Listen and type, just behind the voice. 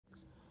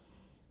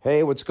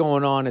Hey, what's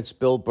going on? It's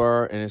Bill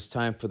Burr, and it's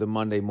time for the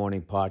Monday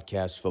Morning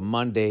Podcast for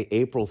Monday,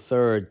 April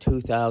 3rd,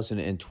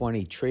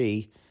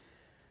 2023.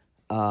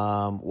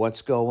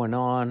 What's going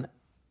on,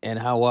 and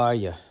how are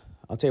you?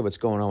 I'll tell you what's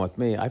going on with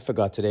me. I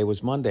forgot today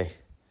was Monday.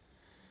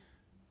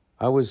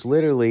 I was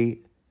literally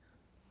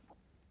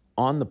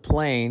on the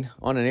plane,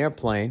 on an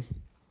airplane.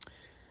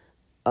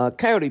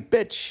 Coyote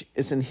bitch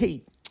is in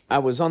heat. I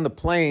was on the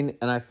plane,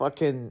 and I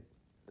fucking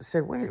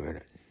said, wait a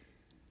minute.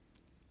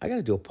 I got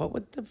to do a pod.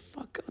 What the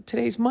fuck? Oh,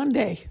 today's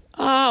Monday.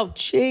 Oh,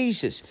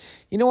 Jesus.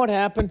 You know what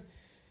happened?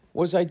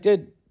 Was I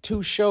did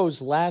 2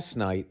 shows last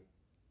night,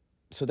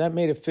 so that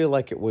made it feel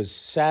like it was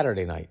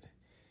Saturday night.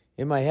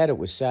 In my head, it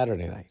was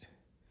Saturday night.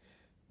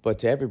 But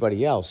to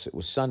everybody else, it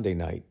was Sunday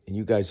night, and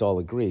you guys all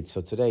agreed.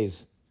 So today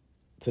is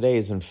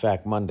in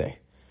fact, Monday.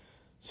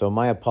 So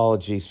my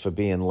apologies for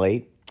being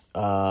late.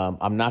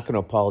 I'm not going to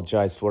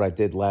apologize for what I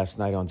did last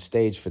night on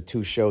stage for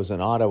 2 shows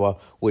in Ottawa,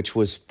 which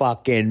was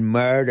fucking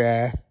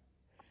murder.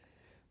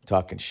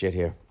 Talking shit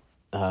here.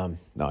 No,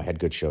 I had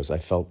good shows. I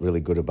felt really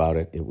good about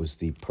it. It was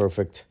the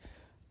perfect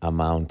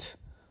amount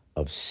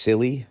of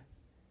silly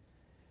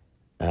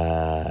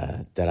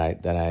that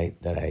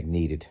I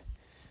needed,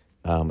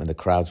 and the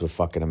crowds were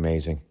fucking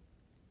amazing.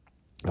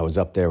 I was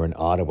up there in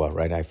Ottawa,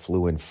 right? I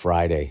flew in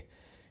Friday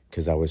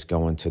because I was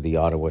going to the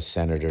Ottawa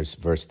Senators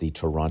versus the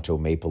Toronto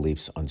Maple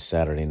Leafs on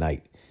Saturday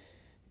night.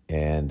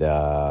 And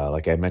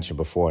like I mentioned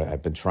before,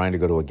 I've been trying to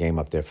go to a game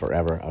up there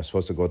forever. I was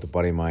supposed to go with a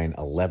buddy of mine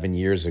 11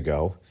 years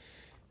ago.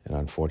 And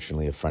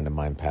unfortunately, a friend of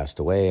mine passed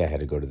away. I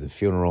had to go to the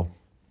funeral.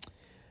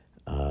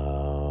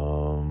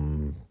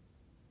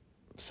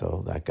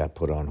 So that got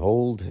put on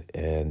hold.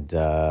 And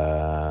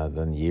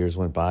then years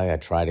went by. I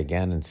tried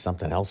again and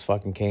something else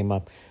fucking came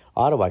up.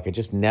 Ottawa, I could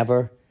just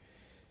never...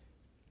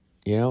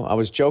 I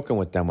was joking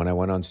with them when I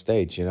went on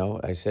stage,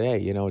 I said, hey,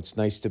 it's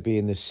nice to be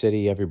in this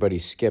city. Everybody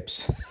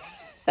skips.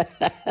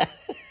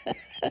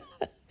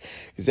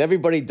 Because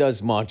everybody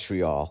does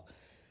Montreal.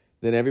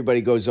 Then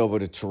everybody goes over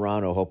to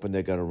Toronto hoping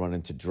they're going to run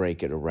into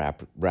Drake at a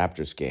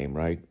Raptors game,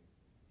 right?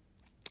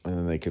 And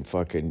then they can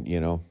fucking,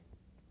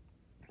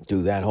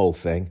 do that whole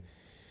thing.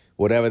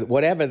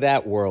 Whatever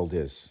that world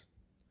is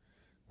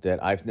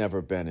that I've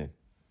never been in,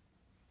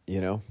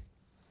 I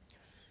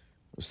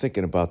was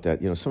thinking about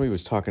that. Somebody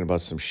was talking about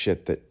some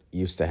shit that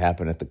used to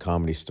happen at the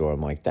Comedy Store.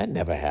 I'm like, that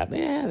never happened.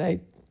 Yeah,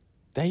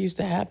 that used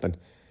to happen.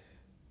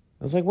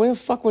 I was like, where the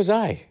fuck was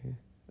I?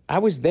 I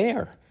was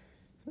there.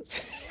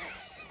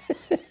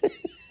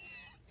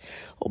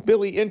 Oh,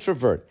 Billy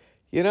introvert.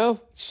 It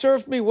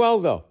served me well,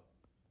 though.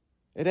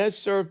 It has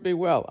served me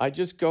well. I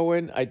just go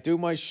in, I do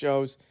my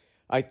shows,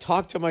 I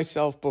talk to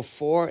myself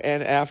before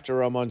and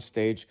after I'm on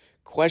stage,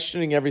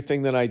 questioning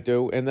everything that I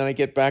do, and then I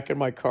get back in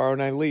my car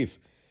and I leave.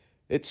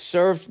 It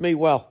served me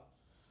well.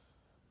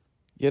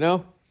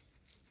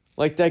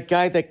 Like that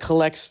guy that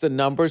collects the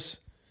numbers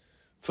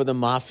for the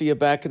mafia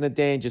back in the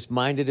day and just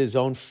minded his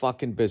own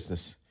fucking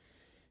business.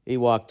 He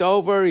walked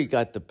over, he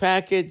got the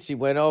package, he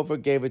went over,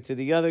 gave it to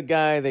the other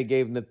guy, they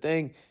gave him the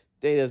thing.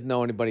 He doesn't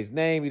know anybody's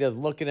name, he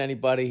doesn't look at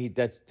anybody,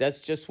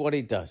 that's just what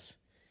he does.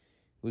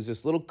 It was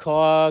this little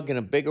cog in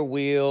a bigger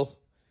wheel.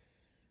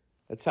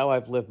 That's how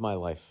I've lived my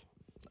life.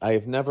 I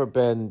have never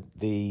been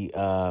the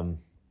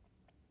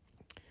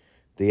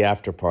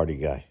after party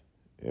guy.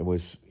 It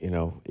was,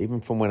 even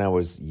from when I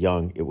was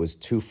young, it was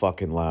too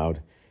fucking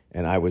loud,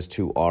 and I was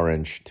too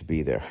orange to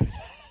be there.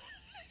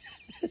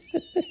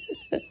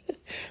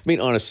 I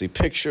mean, honestly,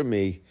 picture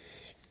me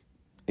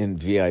in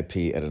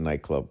VIP at a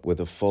nightclub with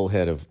a full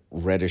head of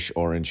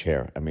reddish-orange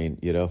hair. I mean,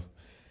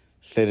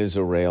 thin as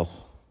a rail,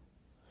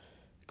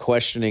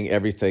 questioning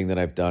everything that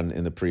I've done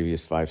in the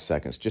previous 5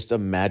 seconds. Just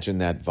imagine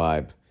that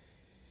vibe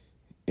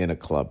in a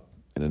club,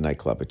 in a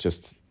nightclub. I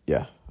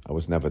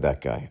was never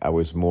that guy. I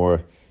was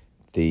more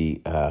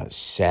the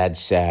sad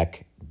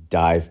sack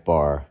dive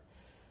bar.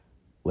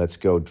 Let's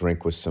go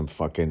drink with some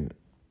fucking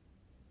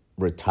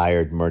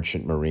retired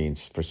merchant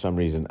Marines. For some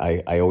reason,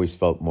 I always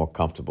felt more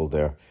comfortable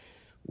there,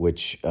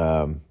 which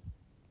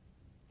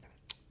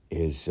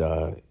is,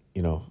 it's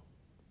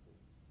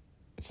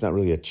not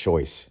really a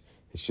choice.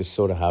 It's just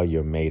sort of how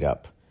you're made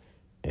up.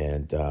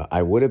 And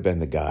I would have been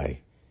the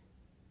guy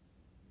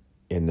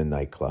in the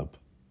nightclub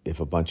if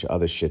a bunch of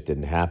other shit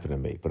didn't happen to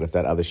me. But if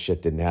that other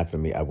shit didn't happen to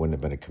me, I wouldn't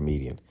have been a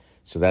comedian.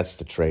 So that's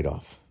the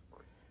trade-off,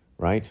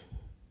 right?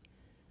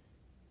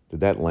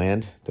 Did that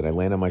land? Did I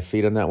land on my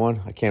feet on that one?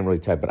 I can't really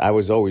tell, but I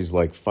was always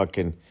like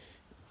fucking,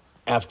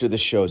 after the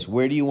shows,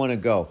 where do you want to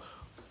go?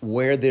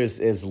 Where there's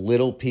as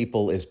little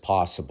people as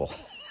possible.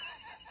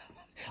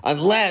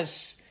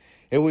 Unless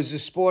it was a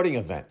sporting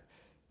event.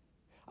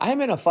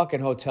 I'm in a fucking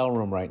hotel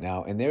room right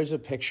now, and there's a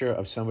picture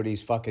of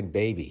somebody's fucking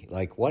baby.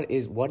 Like, what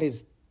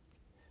is,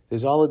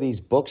 there's all of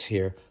these books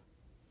here.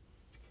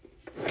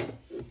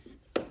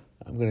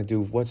 I'm going to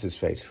do, what's his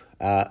face?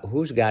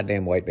 Whose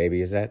goddamn white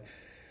baby is that?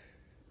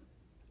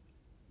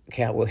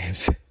 Cat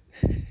Williams.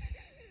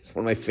 It's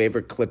one of my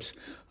favorite clips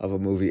of a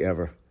movie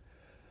ever.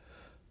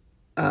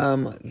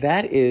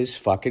 That is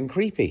fucking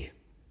creepy.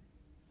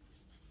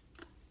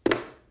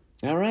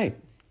 All right.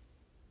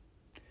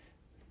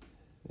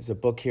 There's a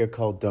book here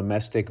called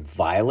Domestic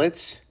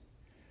Violets.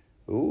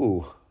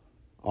 Ooh,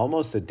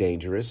 almost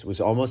dangerous. It was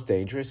almost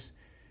dangerous.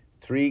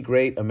 3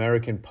 great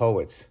American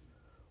poets,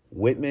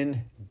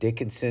 Whitman,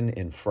 Dickinson,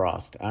 and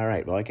Frost. All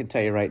right, well, I can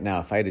tell you right now,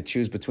 if I had to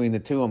choose between the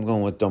two, I'm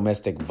going with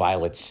Domestic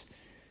Violets.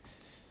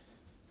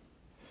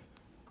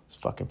 This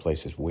fucking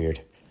place is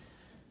weird.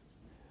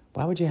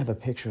 Why would you have a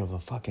picture of a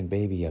fucking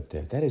baby up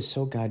there? That is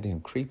so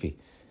goddamn creepy.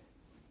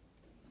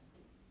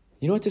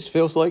 You know what this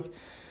feels like?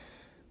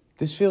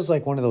 This feels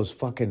like one of those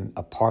fucking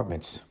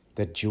apartments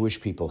that Jewish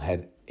people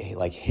had,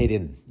 like,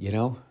 hidden, you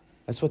know?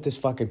 That's what this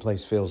fucking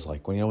place feels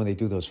like. When they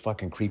do those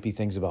fucking creepy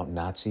things about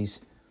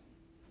Nazis.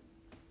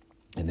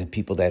 And then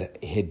people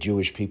that hid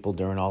Jewish people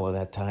during all of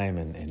that time.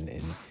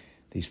 And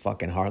these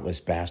fucking heartless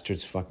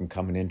bastards fucking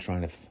coming in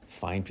trying to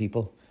find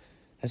people.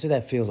 That's what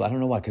that feels. I don't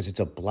know why, because it's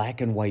a black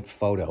and white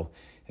photo.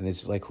 And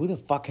it's like, who the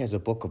fuck has a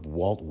book of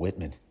Walt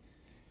Whitman?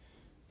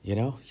 You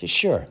know? Yeah,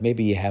 sure,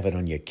 maybe you have it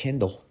on your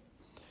Kindle.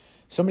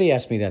 Somebody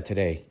asked me that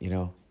today,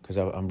 because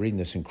I'm reading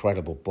this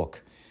incredible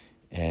book,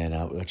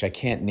 and which I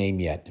can't name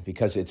yet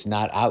because it's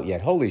not out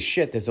yet. Holy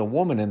shit, there's a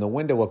woman in the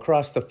window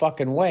across the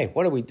fucking way.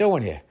 What are we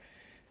doing here?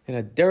 In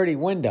a dirty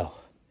window.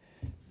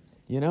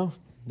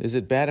 Is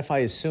it bad if I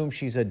assume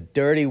she's a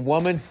dirty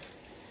woman?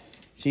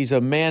 She's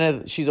a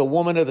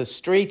woman of the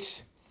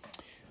streets.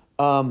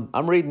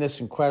 I'm reading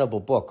this incredible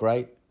book,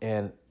 right?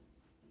 And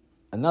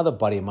another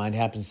buddy of mine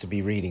happens to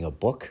be reading a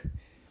book.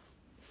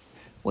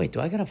 Wait,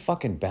 do I got a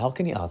fucking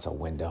balcony? Oh, it's a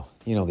window.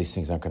 These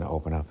things aren't going to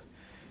open up.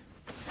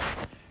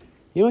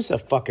 You know what's the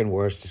fucking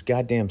worst? Is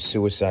goddamn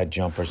suicide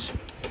jumpers.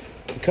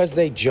 Because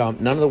they jump,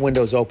 none of the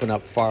windows open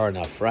up far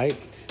enough, right?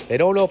 They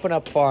don't open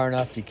up far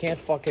enough. You can't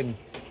fucking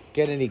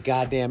get any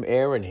goddamn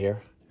air in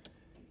here.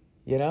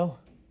 And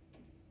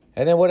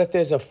then what if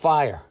there's a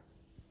fire?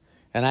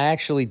 And I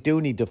actually do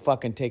need to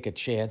fucking take a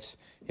chance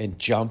and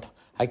jump.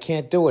 I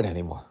can't do it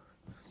anymore.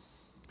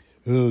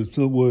 It's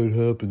not what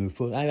happened.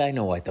 I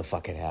know what the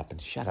fuck it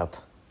happened. Shut up.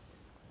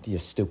 You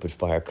stupid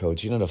fire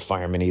codes. You're not a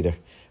fireman either,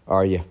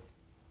 are you?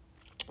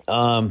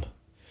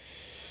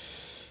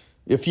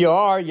 If you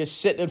are, you're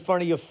sitting in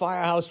front of your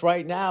firehouse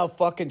right now,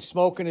 fucking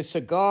smoking a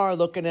cigar,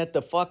 looking at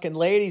the fucking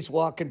ladies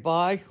walking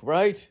by,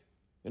 right?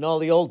 And all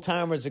the old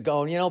timers are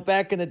going,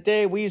 back in the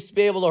day, we used to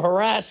be able to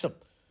harass them.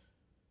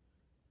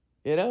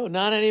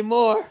 Not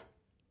anymore.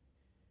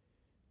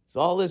 It's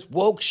all this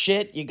woke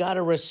shit. You got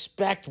to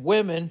respect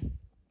women.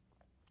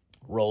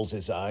 Rolls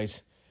his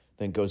eyes,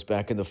 then goes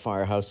back in the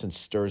firehouse and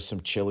stirs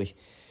some chili.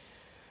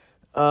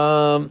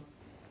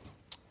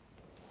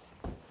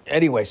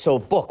 Anyway, so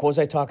book. What was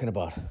I talking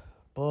about?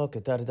 Book.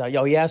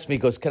 Yo, he asked me. He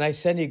goes, "Can I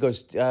send you?" He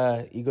goes,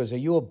 "Are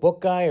you a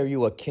book guy or are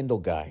you a Kindle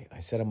guy?" I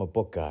said, "I'm a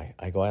book guy."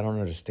 I go, "I don't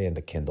understand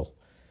the Kindle.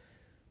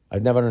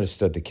 I've never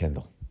understood the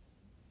Kindle.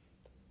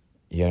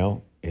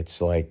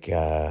 It's like,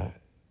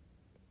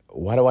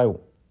 why do I?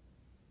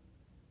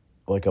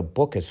 Like, a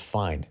book is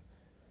fine.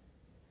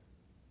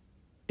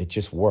 It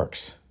just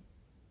works,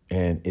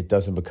 and it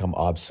doesn't become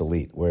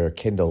obsolete. Where a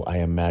Kindle, I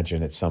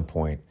imagine at some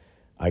point,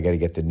 I got to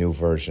get the new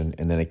version,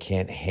 and then it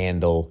can't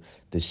handle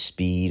the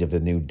speed of the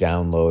new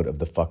download of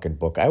the fucking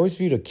book. I always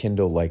viewed a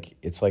Kindle like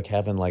it's like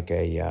having like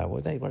a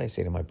what did I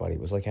say to my buddy?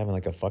 It was like having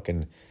like a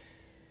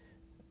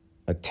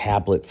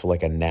tablet for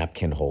like a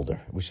napkin holder.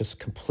 It was just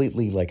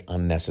completely like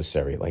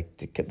unnecessary. Like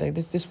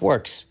this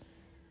works.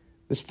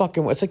 It's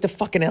like the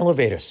fucking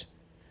elevators.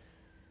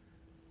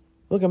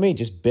 Look at me,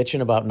 just bitching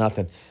about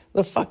nothing.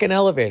 The fucking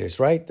elevators,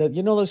 right?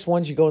 Those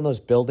ones you go in those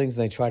buildings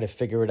and they try to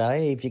figure it out.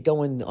 Hey, if you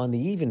go in on the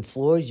even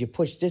floors, you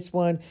push this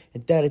one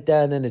and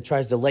da-da-da, and then it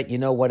tries to let you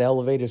know what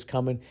elevator's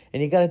coming.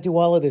 And you got to do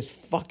all of this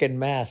fucking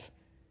math.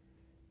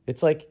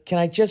 It's like, can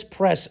I just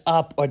press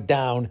up or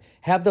down,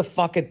 have the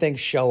fucking thing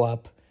show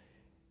up,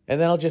 and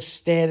then I'll just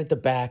stand at the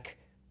back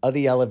of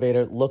the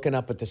elevator looking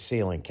up at the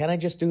ceiling. Can I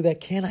just do that?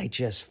 Can I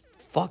just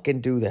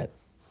fucking do that?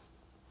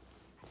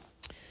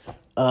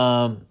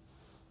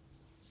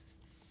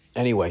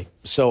 Anyway,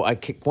 so I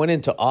went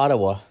into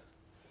Ottawa,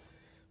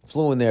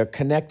 flew in there,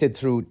 connected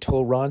through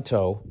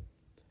Toronto,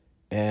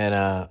 and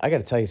I got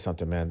to tell you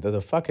something, man.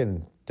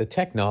 The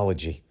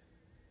technology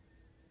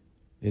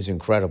is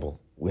incredible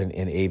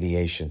in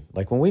aviation.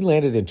 Like, when we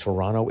landed in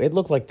Toronto, it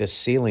looked like the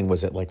ceiling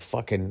was at like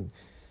fucking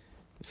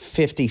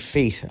 50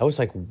 feet. I was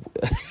like,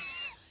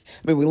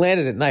 we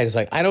landed at night. It's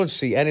like, I don't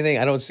see anything.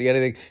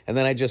 And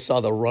then I just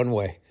saw the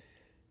runway.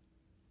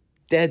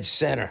 Dead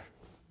center.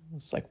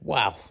 It's like,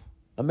 wow.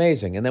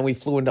 Amazing. And then we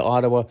flew into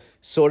Ottawa,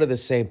 sort of the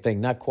same thing,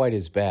 not quite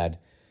as bad.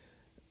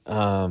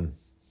 So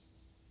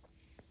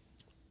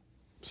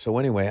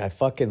anyway, I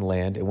fucking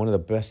land, and one of the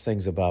best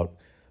things about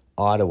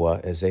Ottawa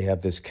is they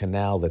have this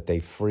canal that they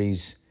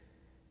freeze.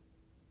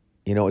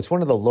 It's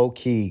one of the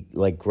low-key,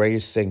 like,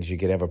 greatest things you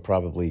could ever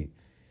probably,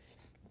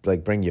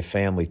 like, bring your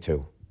family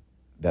to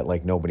that,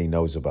 like, nobody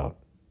knows about.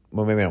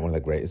 Well, maybe not one of the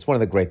great. It's one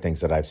of the great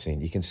things that I've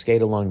seen. You can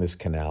skate along this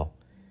canal.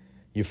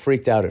 You're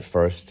freaked out at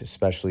first,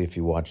 especially if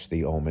you watch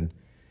The Omen.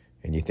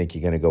 And you think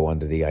you're going to go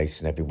under the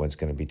ice and everyone's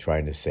going to be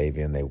trying to save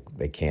you, and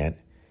they can't.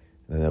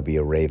 And then there'll be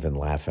a raven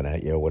laughing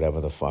at you or whatever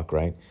the fuck,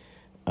 right?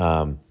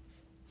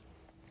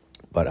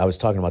 But I was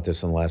talking about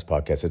this in the last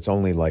podcast. It's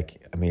only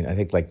like, I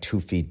think like 2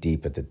 feet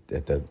deep at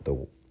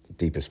the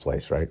deepest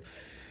place, right?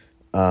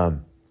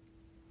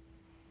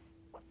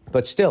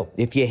 But still,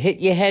 if you hit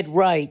your head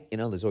right,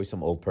 there's always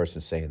some old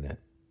person saying that.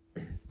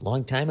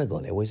 Long time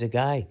ago, there was a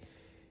guy,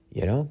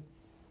 he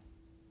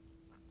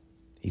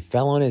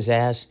fell on his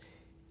ass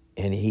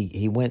and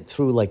he went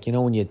through like,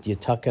 when you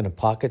tuck in a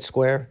pocket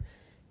square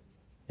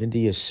into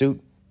your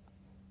suit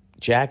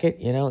jacket,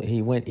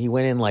 he went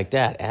in like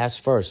that, ass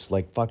first,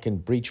 like fucking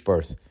breech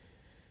birth,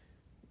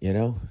 Is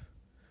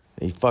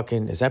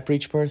that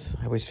breech birth?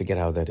 I always forget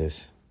how that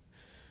is.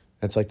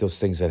 That's like those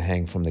things that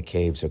hang from the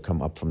caves or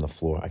come up from the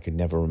floor. I could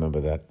never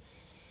remember that.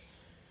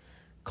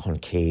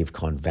 Concave,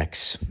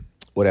 convex,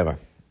 whatever.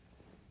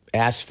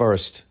 Ass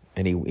first,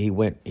 and he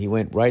went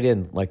right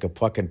in like a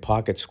fucking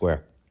pocket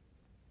square.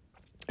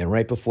 And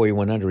right before he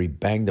went under, he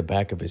banged the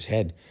back of his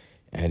head,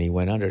 and he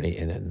went under.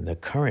 And then the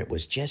current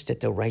was just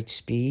at the right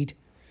speed,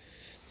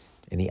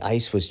 and the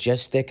ice was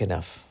just thick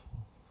enough.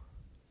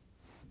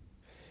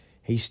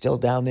 He's still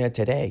down there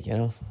today,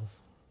 Do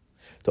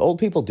old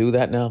people do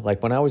that now?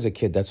 Like when I was a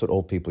kid, that's what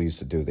old people used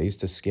to do. They used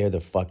to scare the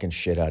fucking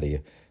shit out of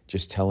you,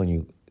 just telling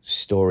you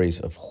stories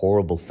of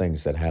horrible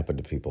things that happened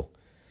to people.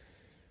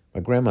 My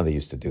grandmother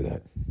used to do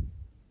that.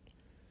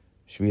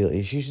 She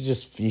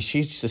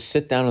used to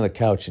sit down on the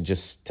couch and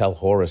just tell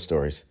horror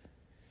stories.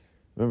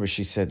 Remember,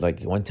 she said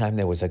like one time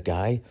there was a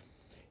guy,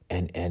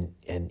 and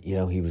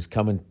he was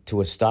coming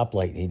to a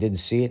stoplight and he didn't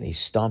see it, and he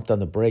stomped on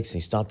the brakes,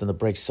 and he stomped on the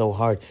brakes so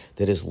hard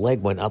that his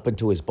leg went up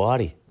into his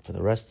body for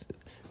the rest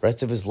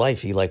of his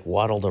life. He like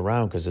waddled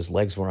around because his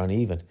legs were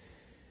uneven.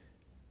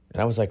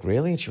 And I was like,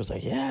 really? And she was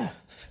like, yeah.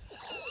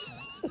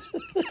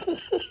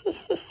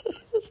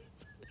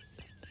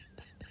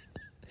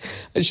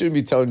 I shouldn't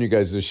be telling you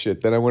guys this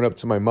shit. Then I went up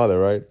to my mother,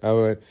 right? I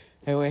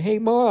went, hey,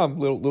 Mom,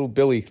 little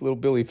Billy,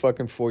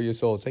 fucking 4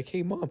 years old. It's like,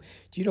 hey, Mom,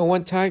 do you know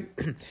one time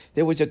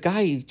there was a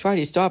guy, he tried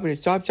to stop at a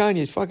stop sign,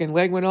 his fucking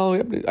leg went all the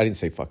way up. I didn't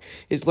say fuck.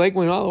 His leg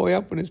went all the way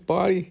up in his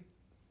body.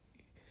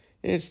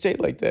 And it stayed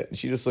like that. And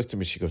she just looked at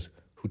me. She goes,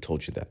 who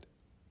told you that?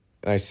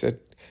 And I said,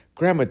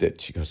 Grandma did.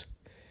 She goes,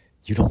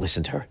 you don't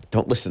listen to her.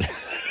 Don't listen to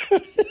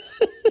her.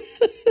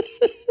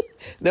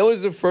 That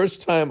was the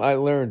first time I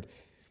learned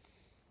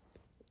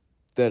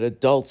that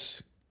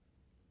adults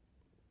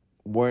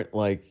weren't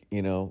like,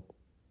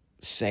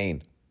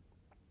 sane.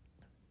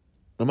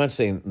 I'm not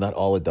saying not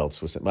all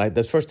adults were sane. That's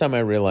the first time I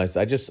realized,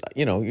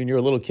 when you're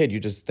a little kid, you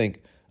just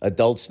think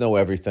adults know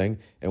everything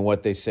and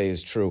what they say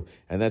is true.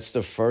 And that's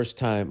the first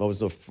time,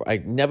 I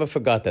never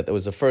forgot that. That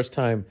was the first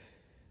time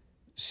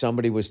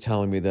somebody was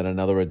telling me that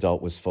another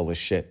adult was full of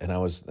shit.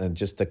 And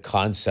just the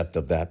concept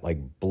of that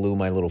like blew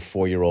my little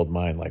 4-year-old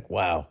mind. Like,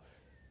 wow,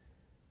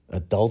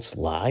 adults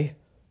lie?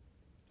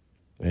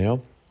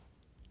 And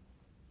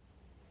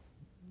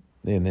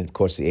then, of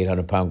course, the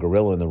 800-pound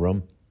gorilla in the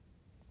room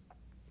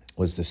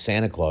was the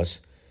Santa Claus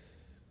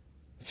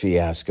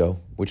fiasco,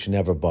 which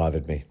never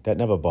bothered me. That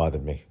never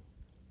bothered me.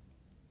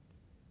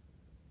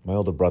 My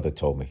older brother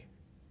told me.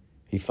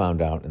 He found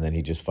out, and then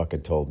he just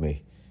fucking told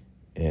me.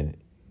 And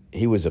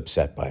he was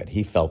upset by it.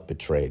 He felt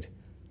betrayed.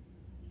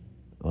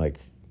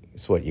 Like,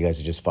 so what, you guys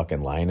are just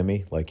fucking lying to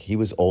me? Like, he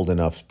was old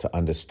enough to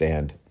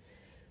understand.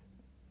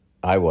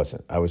 I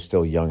wasn't. I was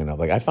still young enough.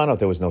 Like, I found out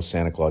there was no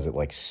Santa Claus at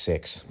like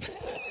 6.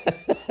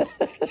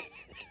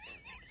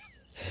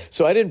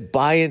 So I didn't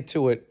buy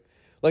into it.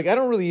 Like, I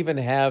don't really even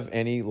have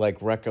any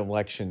like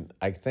recollection,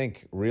 I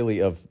think, really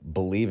of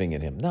believing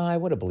in him. No, I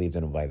would have believed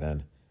in him by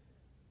then.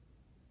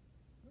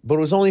 But it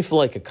was only for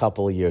like a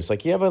couple of years.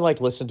 Like, you ever like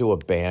listen to a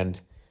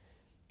band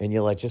and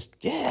you're like, just,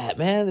 yeah,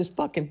 man, this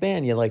fucking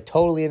band. You're like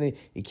totally in it.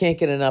 You can't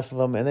get enough of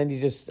them. And then you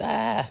just,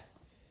 they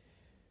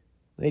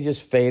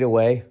just fade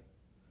away.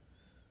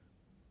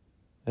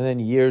 And then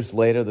years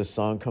later, the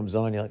song comes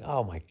on. You're like,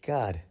 oh, my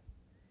God.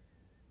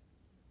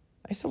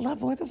 I used to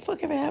love, what the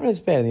fuck ever happened to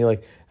this band? And you're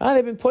like,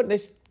 they've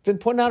been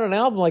putting out an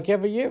album like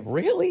every year.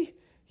 Really?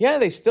 Yeah,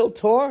 they still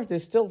tour. They're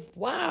still,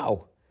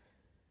 wow.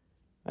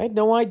 I had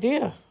no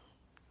idea.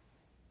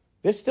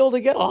 They're still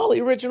together, all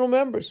the original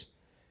members.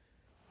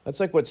 That's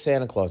like what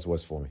Santa Claus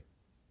was for me.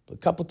 A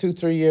couple,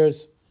 2-3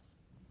 years.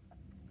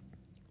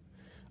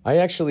 I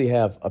actually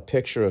have a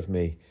picture of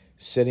me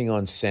sitting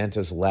on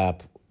Santa's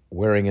lap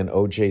wearing an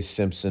O.J.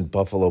 Simpson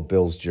Buffalo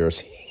Bills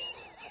jersey.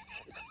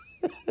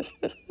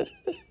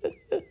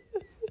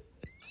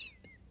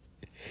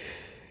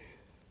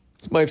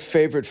 It's my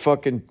favorite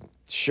fucking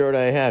shirt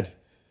I had.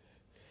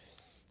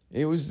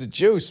 It was the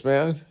juice,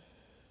 man.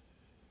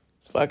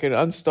 Fucking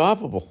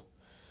unstoppable.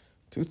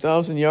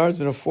 2,000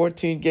 yards in a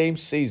 14-game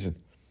season.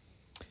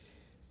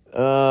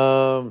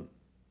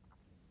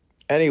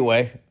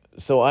 Anyway,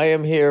 so I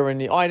am here,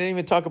 and I didn't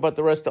even talk about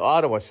the rest of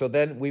Ottawa. So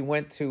then we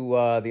went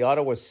to the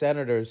Ottawa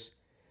Senators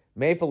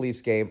Maple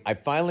Leafs game. I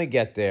finally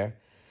get there.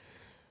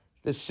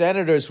 The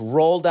Senators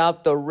rolled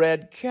out the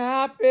red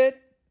carpet.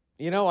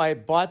 I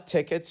had bought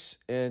tickets,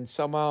 and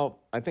somehow,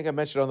 I think I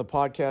mentioned on the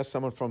podcast,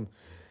 someone from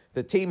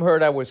the team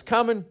heard I was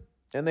coming,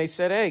 and they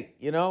said, hey,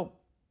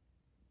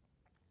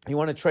 you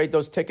want to trade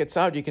those tickets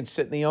out? You can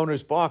sit in the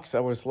owner's box. I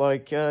was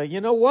like,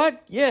 you know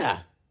what? Yeah,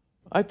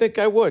 I think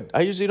I would.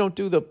 I usually don't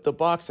do the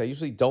box. I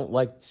usually don't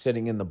like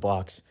sitting in the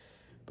box.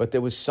 But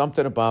there was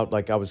something about,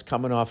 like, I was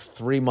coming off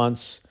 3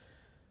 months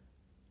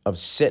of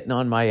sitting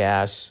on my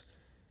ass,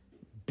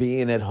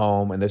 being at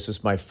home, and this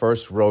is my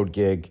first road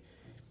gig,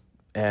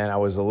 and I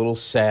was a little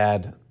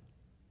sad,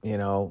 you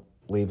know,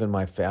 leaving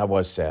my I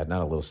was sad,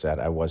 not a little sad.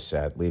 I was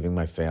sad leaving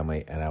my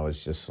family, and I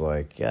was just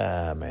like,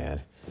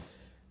 man.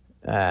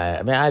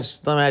 Maybe I'll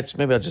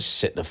just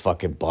sit in a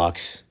fucking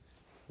box,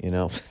 you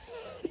know.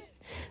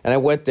 And I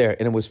went there,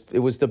 and it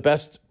was the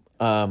best.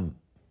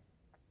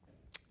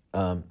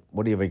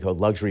 What do you call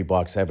luxury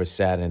box I ever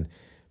sat in,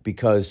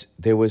 because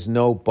there was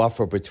no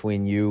buffer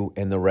between you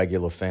and the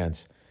regular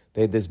fans.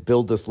 They just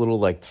build this little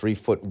like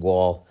 3-foot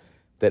wall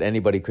that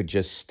anybody could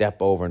just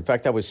step over. In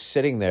fact, I was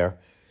sitting there.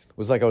 It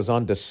was like I was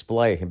on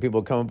display, and people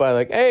were coming by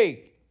like,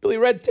 "Hey, Billy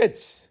Red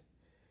Tits,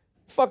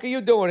 the fuck are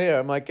you doing here?"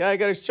 I'm like, "I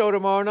got a show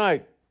tomorrow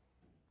night.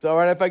 It's all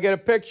right if I get a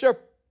picture?"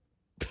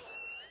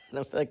 And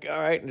I'm like, "All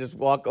right," and just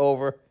walk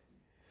over.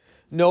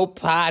 No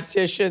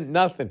partition,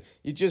 nothing.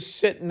 You're just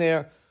sitting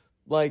there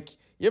like,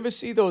 you ever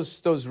see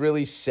those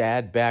really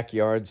sad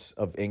backyards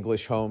of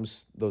English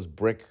homes? Those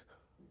brick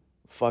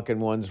fucking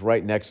ones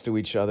right next to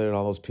each other, and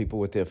all those people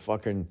with their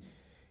fucking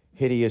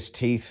hideous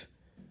teeth.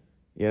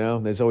 You know,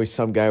 there's always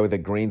some guy with a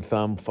green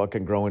thumb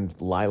fucking growing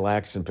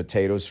lilacs and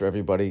potatoes for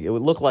everybody. It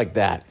would look like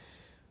that,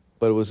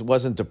 but it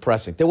wasn't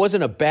depressing. There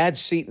wasn't a bad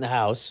seat in the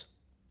house.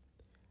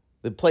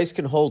 The place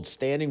can hold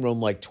standing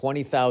room like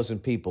 20,000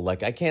 people.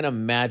 Like, I can't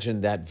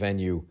imagine that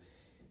venue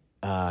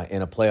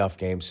in a playoff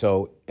game.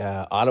 So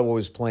Ottawa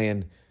was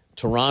playing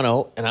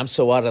Toronto, and I'm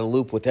so out of the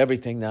loop with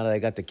everything now that I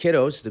got the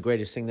kiddos, the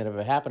greatest thing that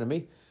ever happened to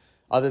me,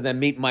 other than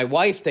meeting my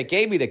wife that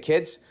gave me the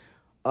kids.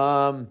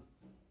 I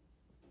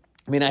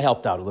mean, I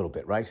helped out a little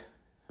bit, right?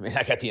 I mean,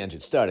 I got the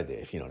engine started there,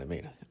 if you know what I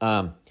mean.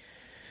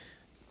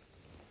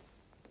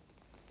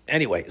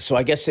 Anyway, so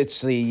I guess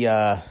it's the...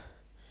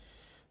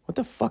 what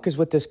the fuck is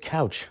with this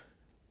couch?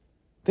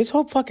 This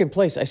whole fucking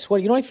place, I swear,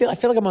 you know what I feel? I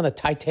feel like I'm on the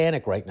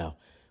Titanic right now.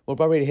 We're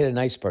about ready to hit an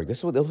iceberg.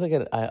 This looks like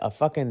a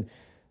fucking...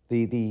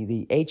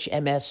 The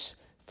HMS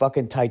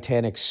fucking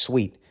Titanic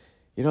suite.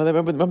 You know,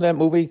 remember that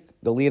movie?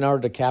 The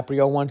Leonardo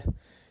DiCaprio one?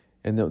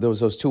 And there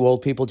was those two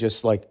old people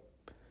just like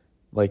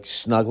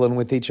snuggling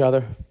with each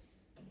other,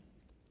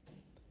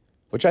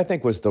 which I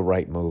think was the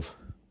right move.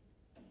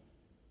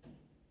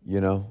 You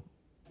know,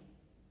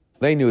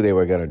 they knew they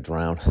were going to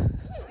drown.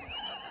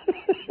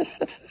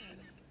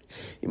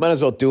 You might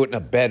as well do it in a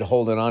bed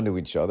holding on to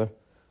each other.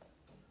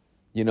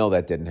 You know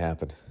that didn't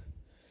happen.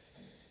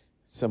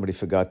 Somebody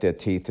forgot their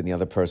teeth, and the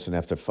other person,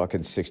 after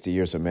fucking 60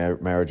 years of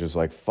marriage, was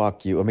like,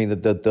 fuck you. I mean,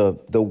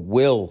 the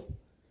will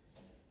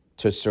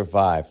to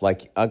survive.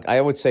 Like,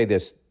 I would say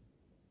this,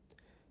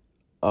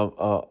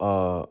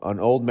 an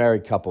old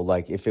married couple,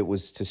 like, if it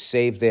was to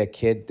save their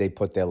kid, they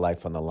put their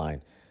life on the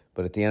line.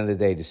 But at the end of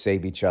the day, to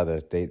save each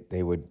other,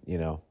 they would, you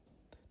know,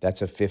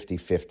 that's a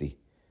 50-50.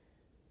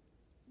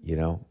 You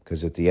know,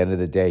 because at the end of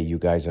the day, you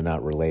guys are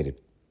not related.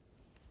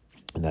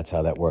 And that's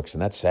how that works.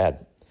 And that's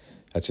sad.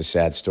 That's a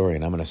sad story.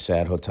 And I'm in a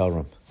sad hotel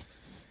room.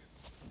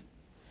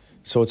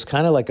 So it's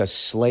kind of like a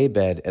sleigh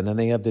bed. And then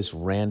they have this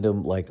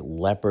random, like,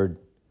 leopard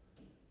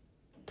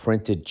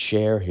printed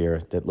chair here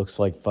that looks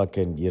like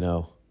fucking, you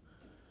know,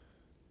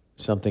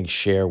 something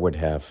Cher would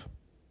have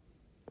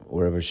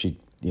wherever she,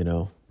 you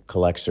know,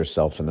 collects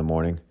herself in the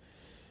morning.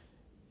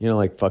 You know,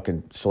 like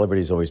fucking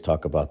celebrities always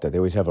talk about that. They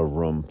always have a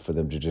room for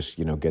them to just,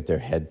 you know, get their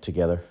head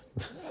together.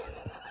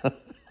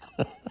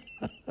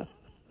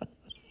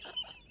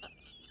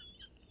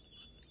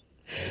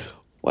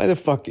 Why the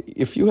fuck,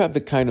 if you have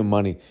the kind of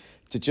money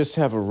to just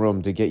have a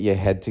room to get your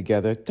head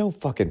together, don't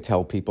fucking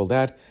tell people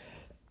that.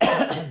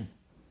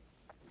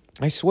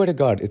 I swear to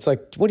God, it's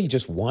like, what, do you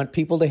just want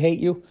people to hate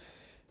you?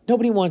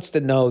 Nobody wants to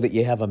know that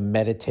you have a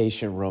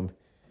meditation room.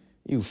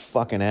 You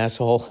fucking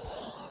asshole.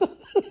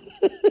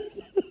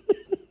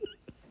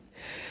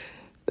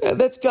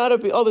 That's got to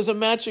be. Oh, there's a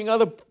matching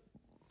other.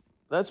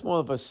 That's more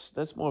of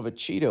a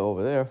cheetah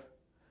over there.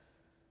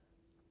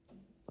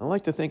 I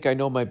like to think I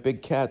know my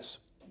big cats.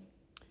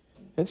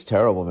 It's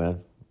terrible,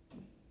 man.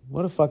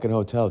 What a fucking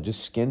hotel.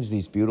 Just skins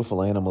these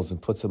beautiful animals and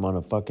puts them on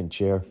a fucking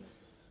chair.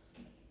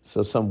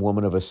 So some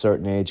woman of a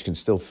certain age can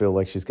still feel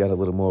like she's got a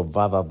little more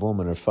va-va-voom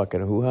in her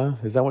fucking hoo-ha.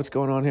 Is that what's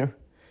going on here?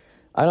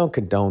 I don't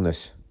condone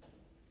this.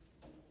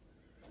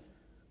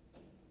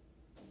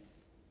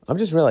 I'm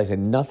just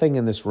realizing nothing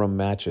in this room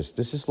matches.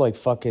 This is like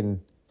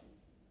fucking...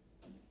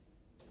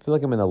 I feel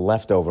like I'm in the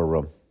leftover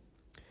room.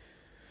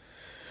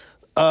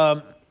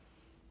 I'm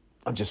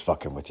just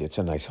fucking with you. It's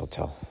a nice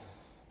hotel.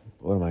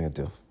 What am I going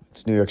to do?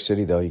 It's New York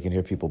City, though. You can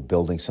hear people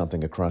building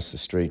something across the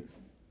street.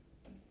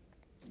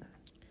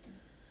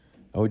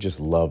 I would just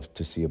love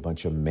to see a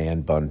bunch of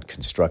man-bun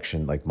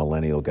construction, like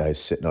millennial guys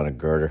sitting on a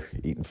girder,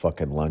 eating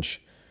fucking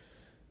lunch,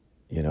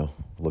 you know,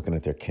 looking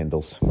at their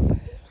Kindles.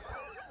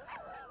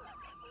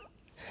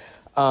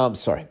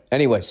 Sorry.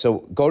 Anyway, so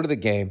go to the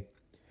game,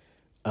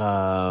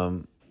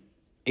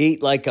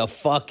 eat like a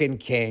fucking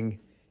king,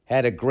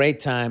 Had a great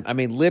time. I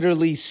mean,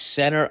 literally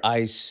center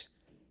ice.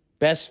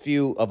 Best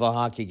view of a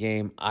hockey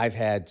game I've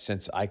had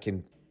since I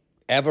can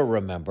ever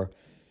remember.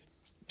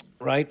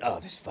 Right? Oh,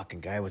 this fucking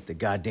guy with the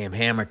goddamn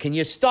hammer. Can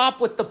you stop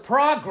with the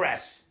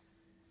progress?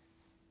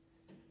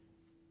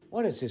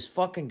 What is this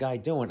fucking guy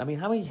doing? I mean,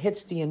 how many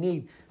hits do you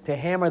need to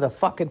hammer the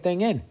fucking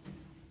thing in?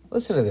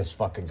 Listen to this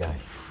fucking guy.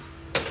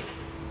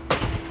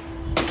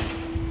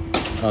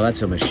 Oh,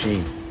 that's a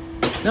machine.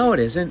 No, it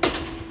isn't.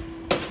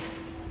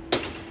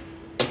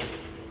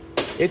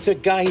 It's a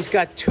guy, he's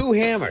got 2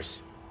 hammers.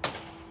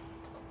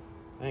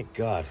 Thank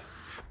God.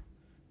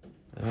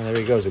 Oh, there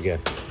he goes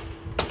again.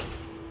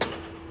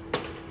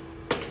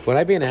 Would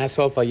I be an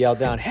asshole if I yelled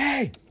down,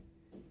 hey,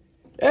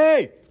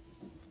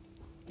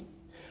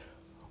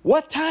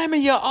 what time are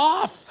you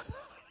off?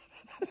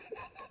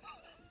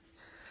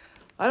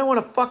 I don't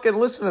want to fucking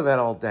listen to that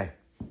all day.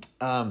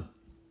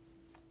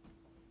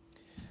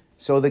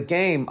 So the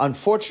game,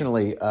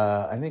 unfortunately,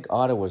 I think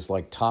Ottawa's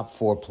like top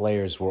 4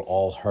 players were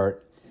all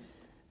hurt.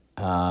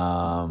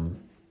 And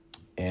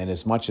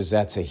as much as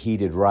that's a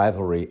heated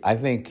rivalry, I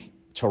think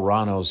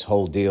Toronto's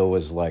whole deal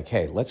was like,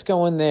 hey, let's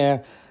go in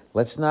there.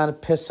 Let's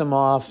not piss them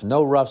off.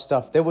 No rough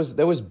stuff. There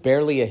was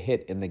barely a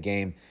hit in the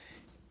game.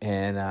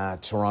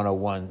 And Toronto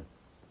won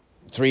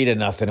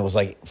 3-0. It was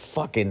like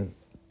fucking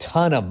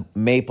ton of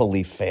Maple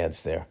Leaf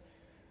fans there.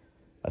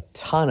 A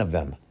ton of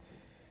them.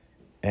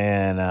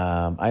 And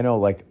I know,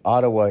 like,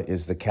 Ottawa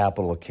is the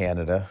capital of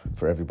Canada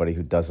for everybody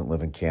who doesn't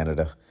live in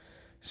Canada.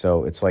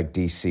 So it's like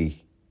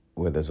D.C.,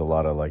 where there's a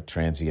lot of, like,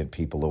 transient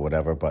people or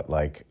whatever. But,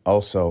 like,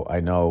 also, I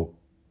know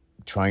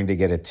trying to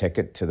get a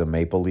ticket to the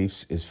Maple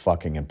Leafs is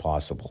fucking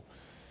impossible.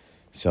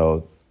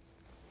 So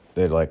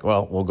they're like,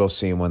 well, we'll go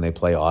see them when they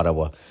play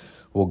Ottawa.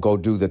 We'll go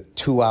do the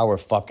 2-hour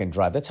fucking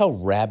drive. That's how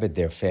rabid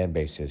their fan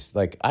base is.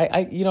 Like,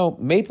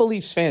 Maple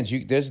Leafs fans,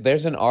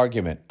 there's an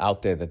argument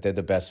out there that they're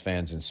the best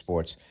fans in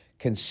sports,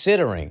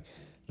 considering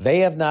they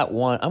have not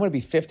won. I'm going to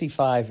be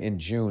 55 in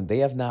June. They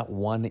have not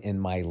won in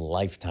my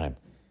lifetime.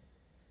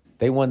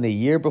 They won the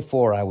year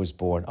before I was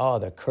born. Oh,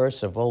 the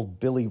curse of old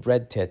Billy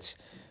Red Tits.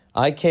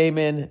 I came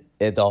in,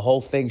 and the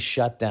whole thing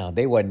shut down.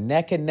 They were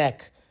neck and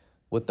neck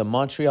with the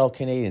Montreal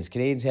Canadiens.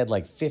 Canadiens had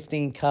like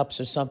 15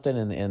 cups or something,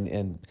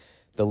 and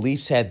the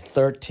Leafs had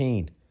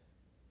 13.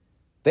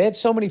 They had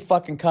so many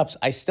fucking cups.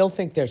 I still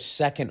think they're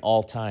second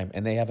all time,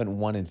 and they haven't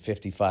won in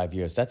 55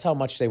 years. That's how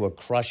much they were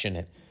crushing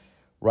it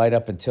right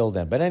up until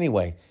then. But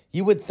anyway,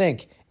 you would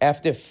think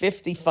after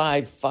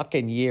 55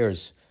 fucking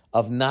years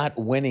of not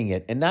winning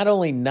it, and not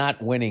only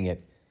not winning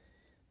it,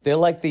 they're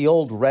like the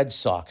old Red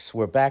Sox,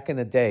 where back in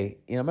the day,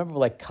 remember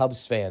like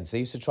Cubs fans? They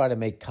used to try to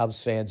make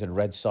Cubs fans and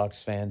Red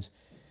Sox fans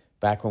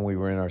back when we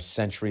were in our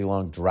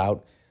century-long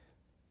drought,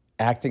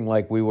 acting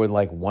like we were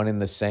like one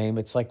and the same.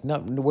 It's like, no,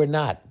 we're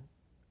not.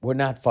 We're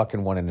not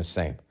fucking one and the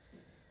same.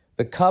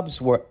 The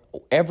Cubs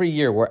every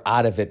year were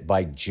out of it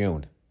by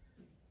June.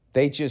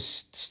 They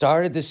just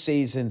started the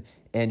season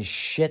and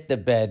shit the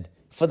bed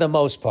for the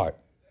most part.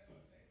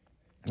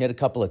 You had a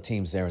couple of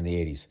teams there in the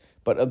 80s.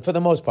 But for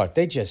the most part,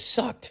 they just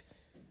sucked.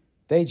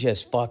 They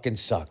just fucking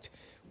sucked.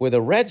 With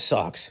the Red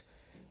Sox,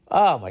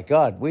 oh my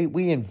God,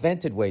 we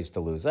invented ways to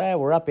lose.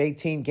 We're up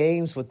 18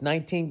 games with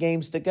 19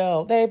 games to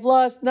go. They've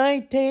lost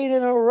 19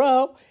 in a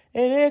row,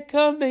 and here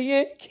come the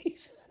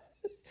Yankees.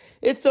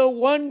 It's a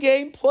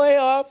 1-game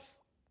playoff.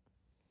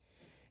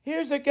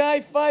 Here's a guy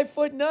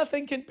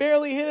 5'0", can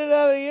barely hit it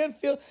out of the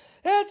infield.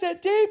 That's a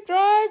deep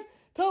drive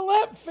to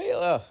left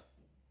field.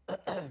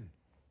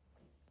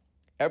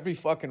 Every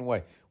fucking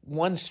way.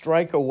 One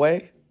strike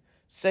away.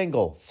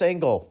 Single,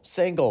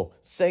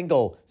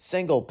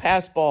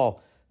 pass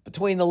ball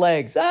between the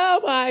legs.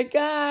 Oh, my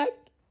God.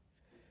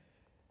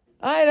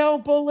 I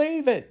don't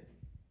believe it.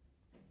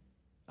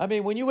 I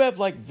mean, when you have,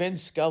 like,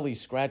 Vince Scully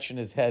scratching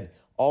his head,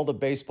 all the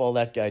baseball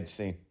that guy'd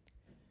seen.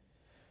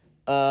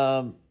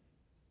 Yeah,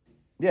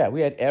 we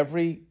had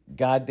every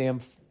goddamn,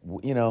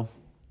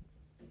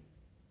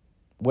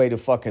 way to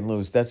fucking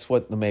lose. That's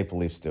what the Maple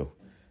Leafs do.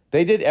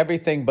 They did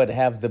everything but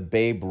have the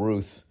Babe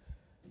Ruth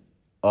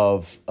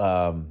of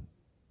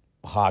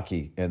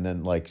hockey and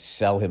then, like,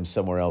 sell him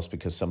somewhere else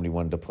because somebody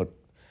wanted to put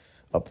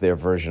up their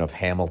version of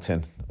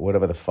Hamilton,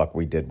 whatever the fuck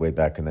we did way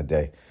back in the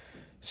day.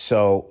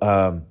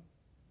 So,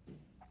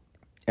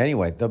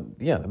 anyway, the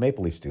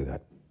Maple Leafs do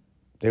that.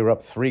 They were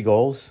up 3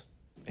 goals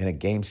in a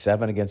Game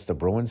 7 against the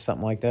Bruins,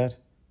 something like that.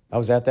 I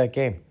was at that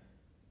game.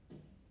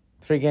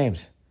 3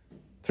 games.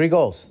 3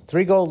 goals.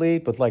 3-goal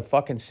lead with like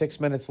fucking 6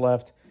 minutes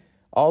left.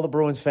 All the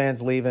Bruins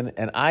fans leaving,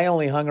 and I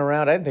only hung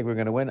around. I didn't think we were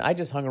going to win. I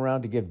just hung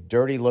around to give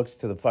dirty looks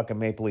to the fucking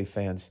Maple Leaf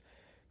fans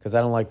because I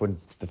don't like when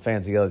the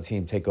fans of the other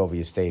team take over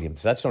your stadium.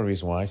 So that's the only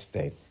reason why I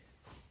stayed.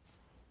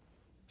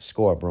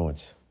 Score,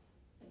 Bruins.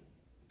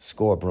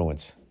 Score,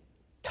 Bruins.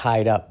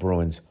 Tied up,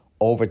 Bruins.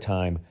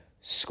 Overtime.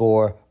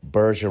 Score,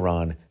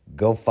 Bergeron.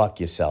 Go fuck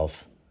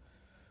yourself.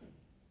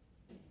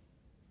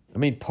 I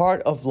mean,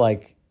 part of,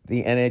 like,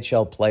 the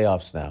NHL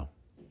playoffs now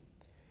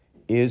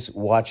is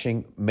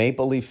watching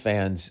Maple Leaf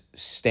fans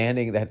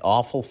standing, that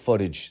awful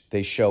footage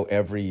they show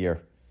every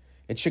year.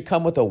 It should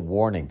come with a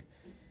warning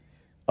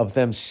of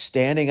them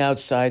standing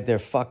outside their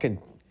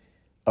fucking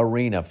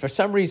arena. For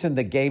some reason,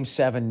 the Game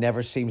 7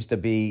 never seems to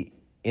be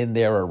in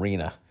their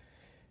arena.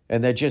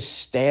 And they're just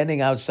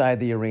standing outside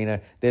the arena.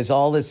 There's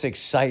all this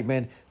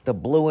excitement. The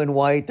blue and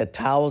white, the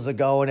towels are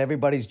going.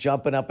 Everybody's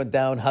jumping up and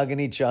down, hugging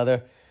each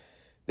other.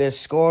 They're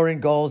scoring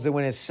goals. They're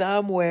winning.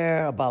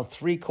 Somewhere about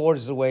 3/4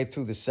 of the way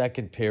through the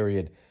second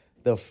period,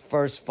 the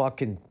first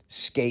fucking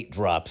skate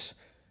drops.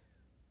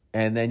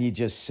 And then you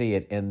just see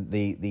it. And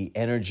the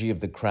energy of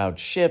the crowd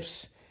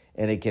shifts.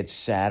 And it gets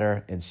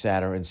sadder and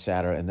sadder and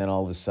sadder. And then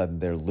all of a sudden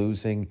they're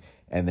losing.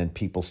 And then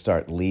people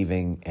start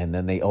leaving. And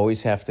then they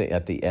always have to,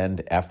 at the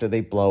end, after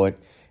they blow it,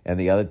 and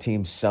the other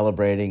team's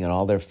celebrating and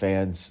all their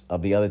fans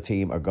of the other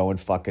team are going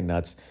fucking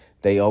nuts,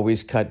 they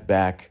always cut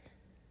back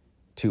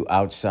to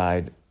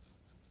outside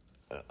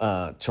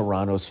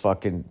Toronto's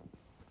fucking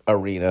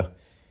arena.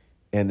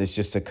 And there's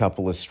just a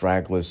couple of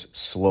stragglers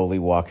slowly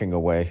walking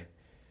away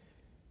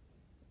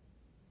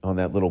on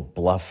that little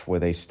bluff where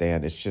they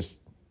stand. It's just,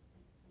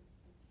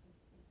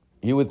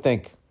 you would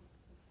think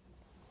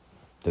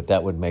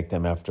that would make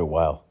them after a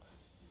while.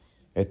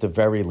 At the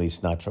very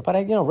least, not true. But,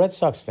 Red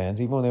Sox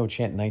fans, even when they were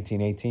chanting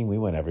 1918, we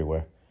went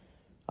everywhere.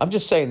 I'm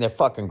just saying they're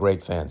fucking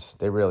great fans.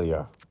 They really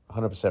are.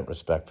 100%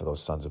 respect for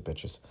those sons of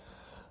bitches.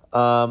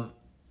 Why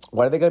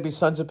are they going to be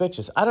sons of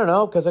bitches? I don't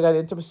know, because I got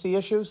intimacy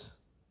issues.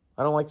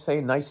 I don't like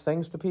saying nice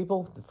things to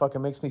people. It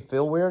fucking makes me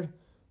feel weird.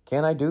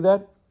 Can't I do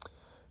that?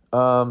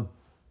 The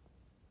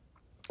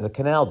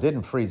canal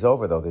didn't freeze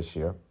over, though, this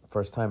year.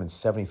 First time in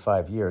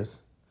 75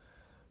 years.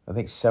 I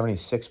think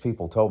 76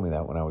 people told me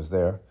that when I was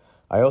there.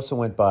 I also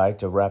went by,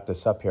 to wrap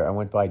this up here, I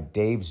went by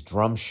Dave's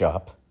Drum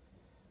Shop.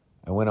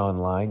 I went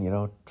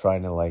online,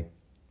 trying to,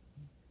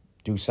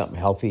 do something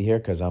healthy here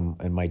because I'm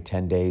in my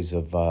 10 days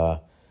of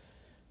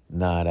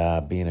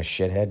not being a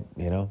shithead,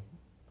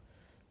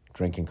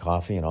 drinking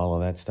coffee and all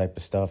of that type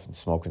of stuff and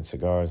smoking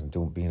cigars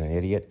and being an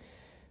idiot.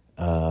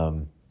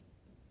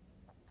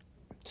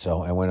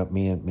 So I went up,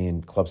 me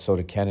and Club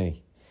Soda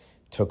Kennedy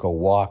took a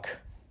walk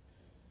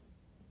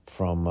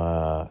from,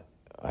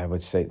 I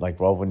would say,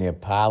 over near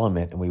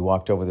Parliament, and we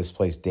walked over this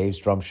place, Dave's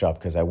Drum Shop,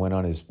 because I went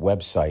on his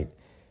website,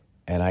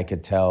 and I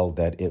could tell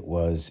that it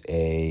was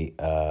an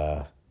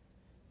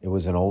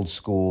old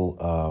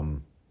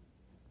school,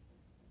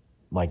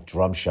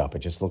 drum shop. It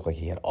just looked like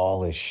he had all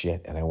this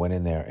shit, and I went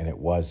in there, and it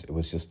was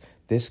just,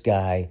 this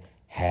guy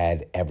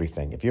had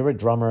everything. If you're a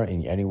drummer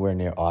and you're anywhere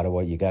near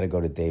Ottawa, you got to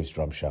go to Dave's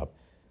Drum Shop.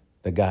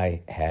 The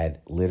guy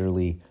had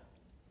literally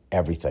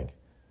everything.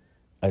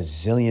 A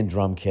zillion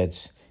drum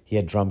kits. He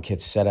had drum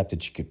kits set up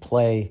that you could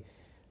play.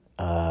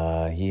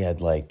 He had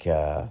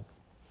the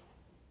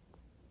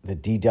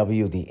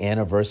DW, the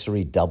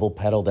anniversary double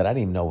pedal that I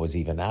didn't even know was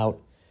even out.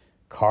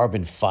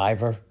 Carbon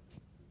fiber.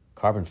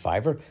 He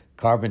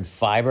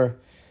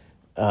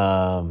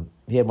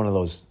had one of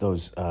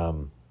those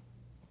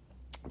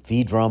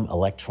V-drum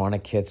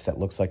electronic kits that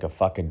looks like a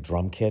fucking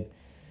drum kit.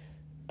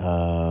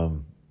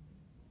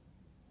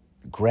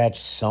 Gretsch,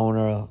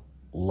 Sonar,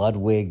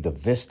 Ludwig, the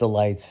Vista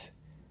lights,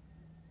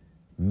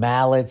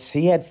 mallets.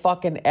 He had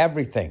fucking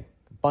everything.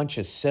 A bunch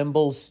of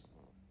cymbals.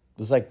 It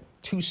was like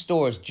 2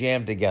 stores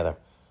jammed together.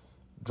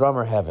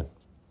 Drummer heaven.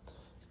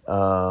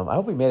 I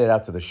hope we made it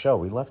out to the show.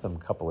 We left them a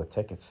couple of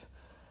tickets.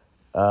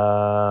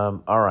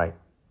 All right.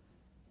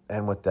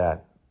 And with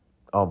that.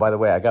 Oh, by the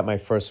way, I got my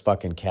first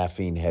fucking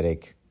caffeine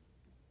headache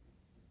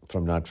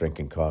from not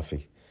drinking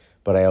coffee.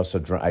 But I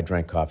also I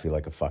drank coffee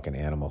like a fucking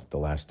animal the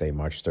last day,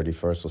 March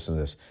 31st. Listen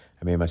to this.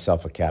 I made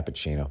myself a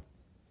cappuccino.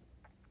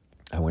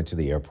 I went to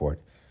the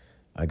airport.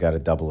 I got a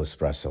double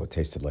espresso. It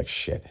tasted like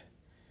shit.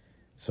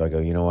 So I go,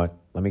 you know what?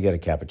 Let me get a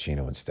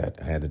cappuccino instead.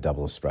 I had the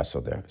double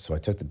espresso there. So I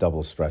took the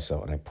double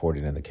espresso and I poured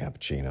it in the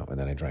cappuccino, and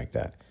then I drank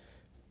that.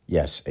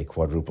 Yes, a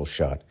quadruple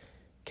shot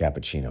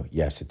cappuccino.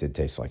 Yes, it did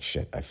taste like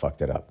shit. I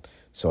fucked it up.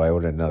 So I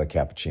ordered another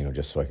cappuccino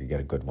just so I could get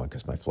a good one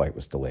because my flight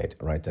was delayed.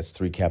 All right, that's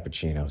 3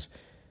 cappuccinos,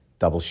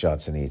 double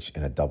shots in each,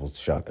 and a double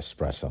shot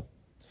espresso.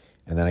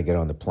 And then I get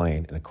on the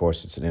plane, and of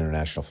course it's an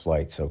international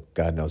flight, so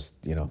God knows,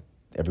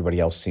 everybody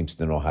else seems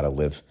to know how to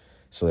live.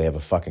 So they have a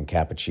fucking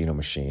cappuccino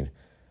machine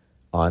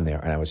on there,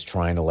 and I was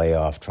trying to lay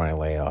off. I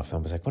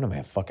was like, what am I,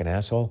 a fucking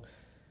asshole?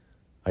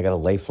 I got to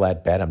lay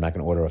flat bed. I'm not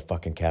going to order a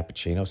fucking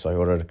cappuccino. So I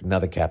ordered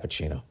another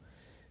cappuccino.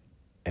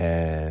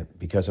 And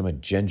because I'm a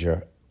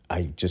ginger,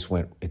 I just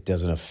went, it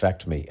doesn't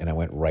affect me. And I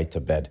went right to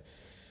bed.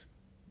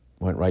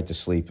 Went right to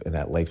sleep in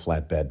that lie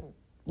flat bed,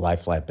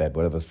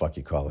 whatever the fuck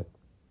you call it.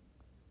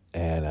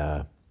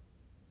 And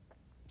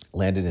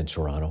landed in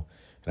Toronto.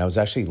 And I was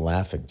actually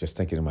laughing, just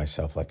thinking to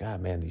myself,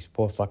 man, these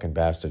poor fucking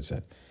bastards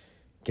that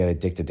get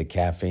addicted to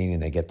caffeine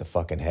and they get the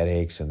fucking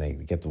headaches and they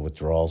get the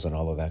withdrawals and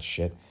all of that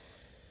shit.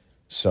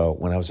 So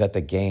when I was at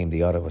the game,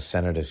 the Ottawa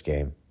Senators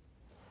game,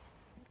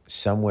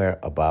 somewhere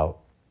about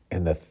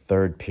in the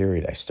 3rd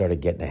period, I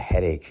started getting a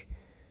headache.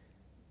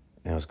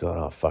 And I was going,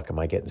 oh, fuck, am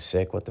I getting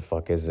sick? What the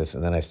fuck is this?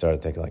 And then I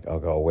started thinking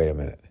wait a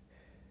minute.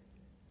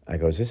 I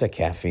go, is this a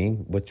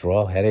caffeine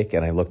withdrawal headache?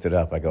 And I looked it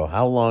up. I go,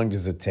 how long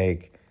does it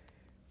take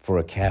for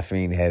a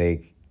caffeine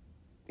headache,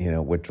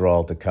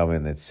 withdrawal to come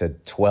in that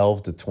said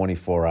 12 to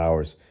 24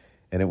 hours.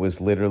 And it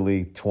was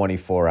literally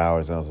 24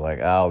 hours. And I was like,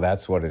 oh,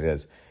 that's what it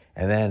is.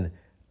 And then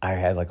I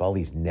had like all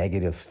these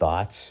negative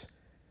thoughts.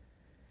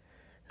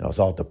 And I was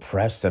all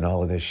depressed and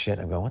all of this shit.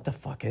 I'm going, what the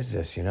fuck is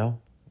this, Am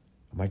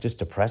I just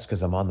depressed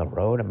because I'm on the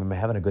road? I'm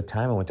having a good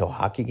time. I went to a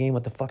hockey game.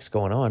 What the fuck's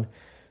going on? I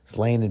was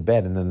laying in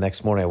bed. And then the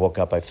next morning I woke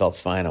up. I felt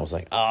fine. I was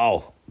like,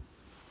 oh,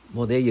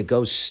 well, there you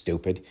go,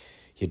 stupid.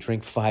 You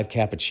drink 5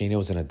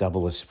 cappuccinos and a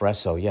double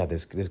espresso. Yeah,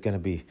 there's going to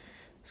be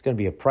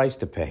a price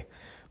to pay.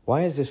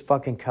 Why is this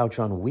fucking couch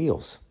on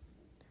wheels?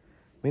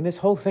 I mean, this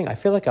whole thing, I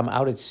feel like I'm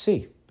out at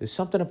sea. There's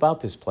something about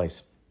this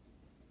place.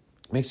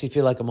 Makes me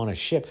feel like I'm on a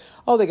ship.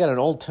 Oh, they got an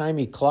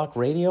old-timey clock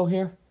radio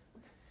here?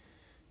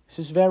 This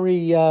is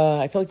very,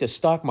 I feel like the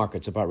stock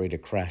market's about ready to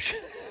crash.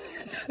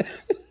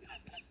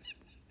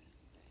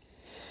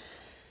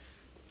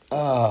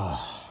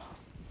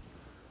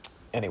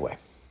 Anyway,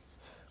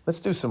 let's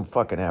do some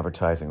fucking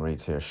advertising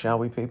reads here, shall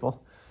we,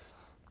 people?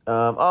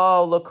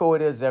 Oh, look who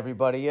it is,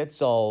 everybody.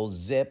 It's old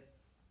Zip.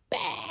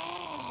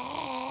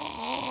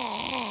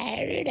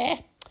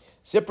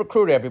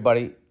 ZipRecruiter,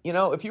 everybody.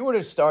 If you were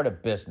to start a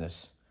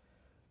business,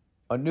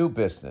 a new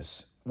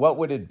business, what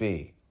would it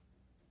be?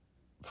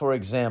 For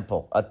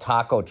example, a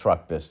taco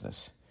truck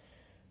business,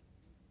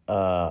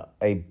 a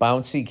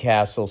bouncy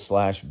castle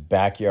 /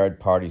 backyard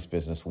parties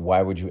business.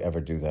 Why would you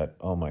ever do that?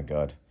 Oh, my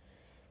God.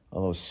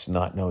 All those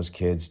snot-nosed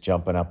kids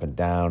jumping up and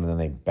down, and then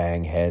they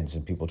bang heads,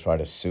 and people try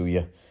to sue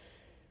you.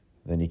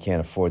 Then you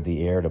can't afford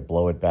the air to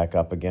blow it back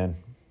up again.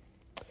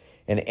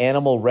 An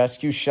animal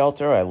rescue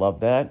shelter. I love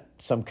that.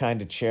 Some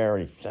kind of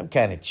charity.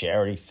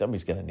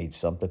 Somebody's going to need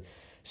something.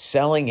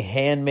 Selling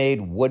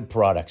handmade wood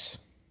products.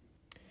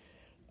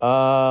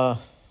 Whether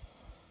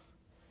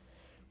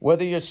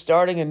you're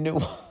starting a new...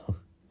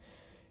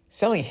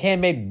 Selling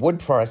handmade wood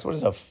products. What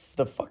is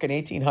the fucking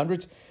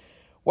 1800s?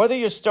 Whether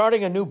you're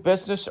starting a new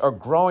business or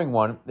growing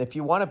one, if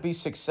you want to be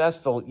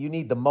successful, you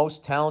need the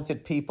most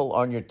talented people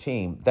on your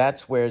team.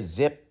 That's where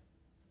ZipRecruiter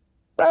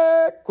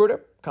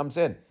comes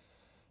in.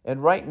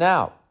 And right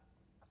now,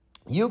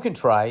 you can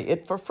try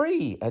it for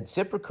free at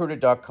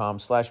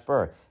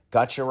ZipRecruiter.com/Burr.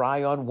 Got your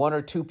eye on 1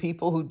 or 2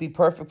 people who'd be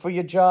perfect for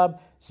your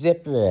job?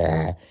 Zip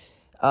lets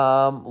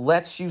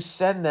you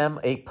send them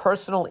a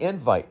personal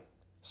invite,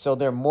 so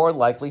they're more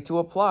likely to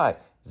apply.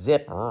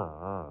 Zip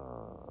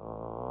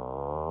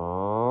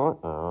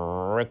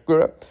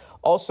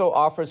also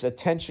offers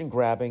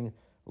attention-grabbing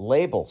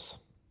labels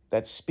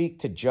that speak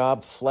to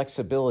job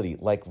flexibility,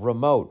 like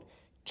remote,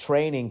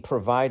 training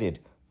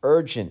provided,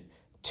 urgent,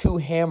 2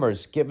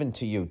 hammers given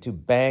to you to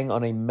bang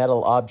on a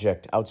metal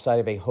object outside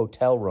of a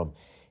hotel room,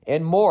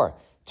 and more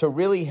to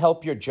really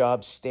help your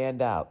job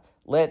stand out.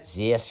 Let's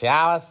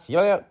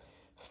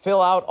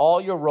fill out all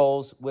your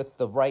roles with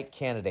the right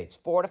candidates.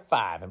 4 to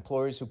 5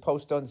 employers who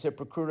post on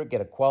ZipRecruiter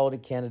get a quality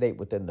candidate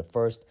within the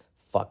first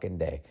fucking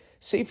day.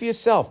 See for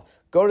yourself.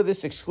 Go to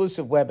this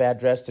exclusive web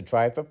address to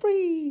try it for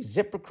free.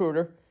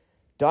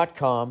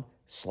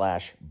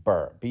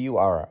 ZipRecruiter.com/Burr.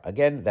 B-U-R-R.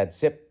 Again,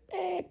 that's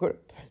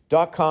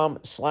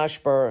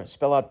ZipRecruiter.com/Burr.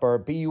 Spell out Burr.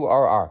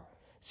 B-U-R-R.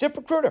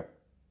 ZipRecruiter.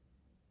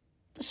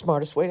 The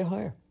smartest way to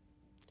hire.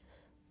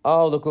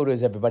 Oh, look who it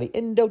is, everybody.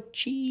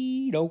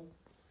 Indochino.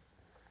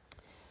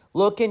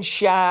 Looking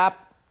sharp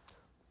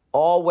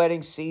all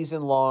wedding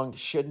season long.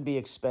 Shouldn't be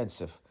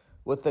expensive.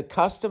 With the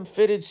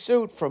custom-fitted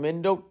suit from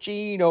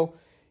Indochino,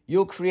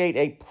 you'll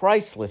create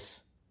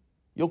priceless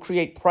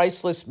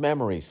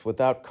memories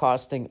without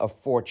costing a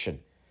fortune.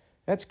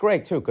 That's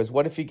great, too, because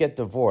what if you get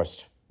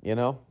divorced,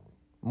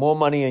 More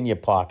money in your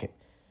pocket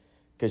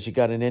because you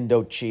got an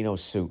Indochino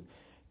suit.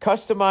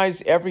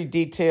 Customize every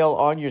detail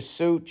on your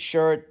suit,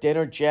 shirt,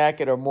 dinner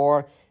jacket, or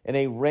more in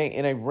a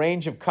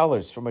range of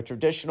colors, from a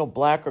traditional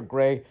black or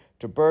gray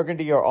to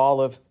burgundy or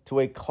olive to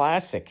a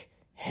classic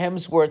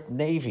Hemsworth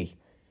navy.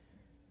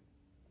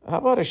 How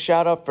about a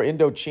shout-out for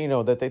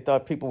Indochino that they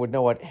thought people would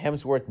know what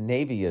Hemsworth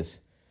Navy is?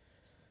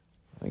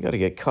 I got to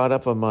get caught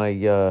up on my...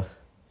 it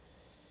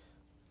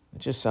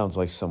just sounds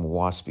like some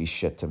waspy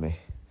shit to me.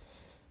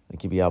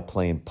 Like you'd be out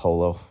playing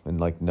polo and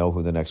know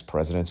who the next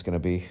president's going to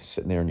be,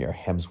 sitting there in your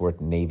Hemsworth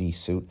Navy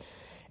suit.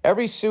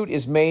 Every suit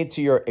is made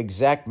to your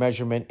exact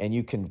measurement, and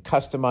you can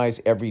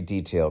customize every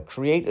detail.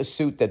 Create a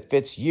suit that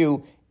fits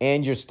you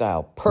and your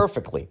style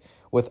perfectly,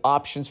 with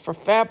options for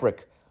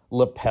fabric,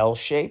 lapel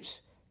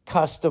shapes,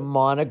 custom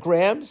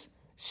monograms,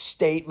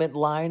 statement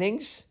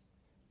linings,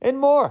 and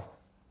more.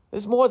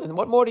 There's more than,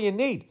 what more do you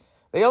need?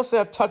 They also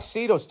have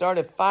tuxedos start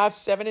at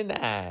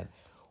 $579.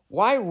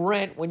 Why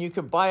rent when you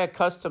can buy a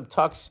custom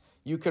tux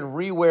you can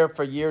rewear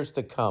for years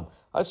to come?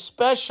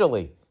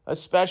 Especially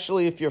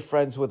if you're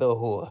friends with a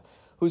whore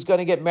who's going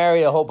to get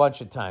married a whole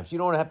bunch of times. You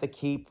don't have to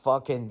keep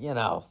fucking,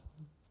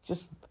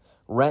 just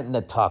renting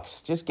the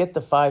tux. Just get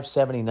the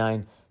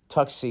 $579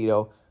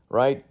 tuxedo,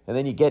 right? And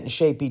then you get in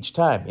shape each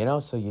time,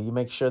 so you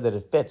make sure that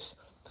it fits.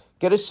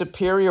 Get a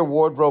superior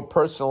wardrobe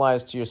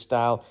personalized to your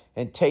style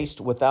and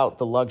taste without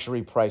the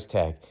luxury price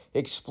tag.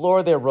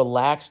 Explore their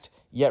relaxed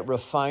yet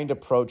refined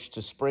approach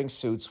to spring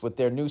suits with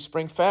their new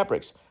spring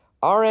fabrics.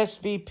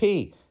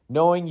 RSVP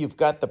knowing you've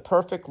got the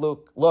perfect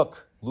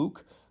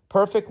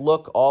perfect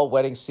look all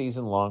wedding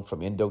season long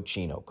from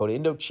Indochino. Go to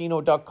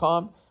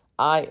Indochino.com,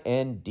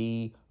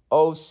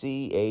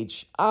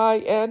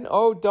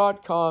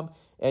 INDOCHINO.com,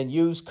 and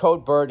use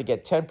code BURR to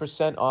get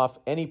 10% off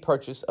any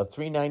purchase of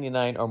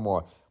 $3.99 or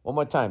more. One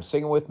more time,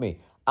 sing it with me.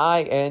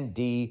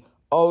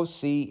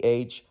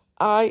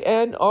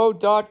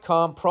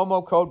 INDOCHINO.com,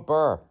 promo code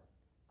BURR.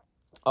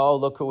 Oh,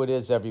 look who it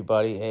is,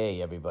 everybody.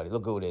 Hey, everybody,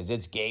 look who it is.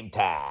 It's game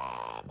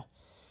time.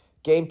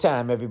 Game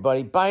time,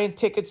 everybody. Buying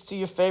tickets to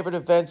your favorite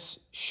events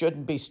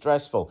shouldn't be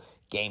stressful.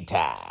 Game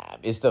Time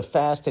is the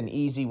fast and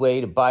easy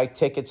way to buy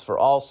tickets for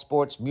all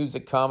sports,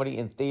 music, comedy,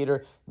 and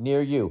theater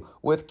near you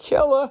with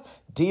killer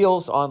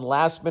deals on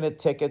last-minute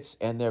tickets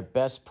and their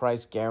best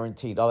price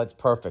guaranteed. Oh, that's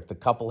perfect. The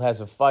couple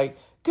has a fight.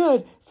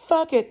 Good.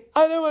 Fuck it.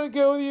 I don't want to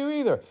go with you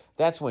either.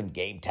 That's when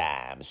Game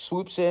Time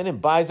swoops in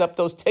and buys up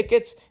those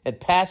tickets and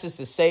passes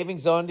the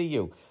savings on to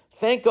you.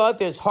 Thank God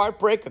there's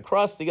heartbreak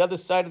across the other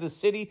side of the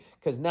city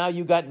because now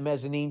you got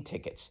mezzanine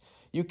tickets.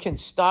 You can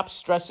stop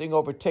stressing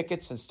over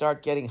tickets and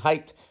start getting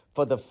hyped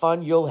for the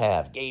fun you'll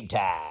have. Game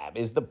Time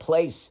is the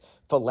place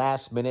for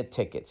last-minute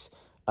tickets.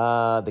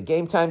 The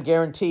Game Time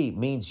guarantee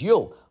means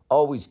you'll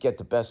always get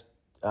the best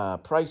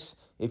price.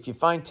 If you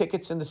find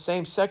tickets in the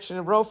same section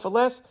and row for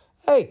less,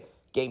 hey,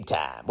 Game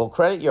Time will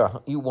credit you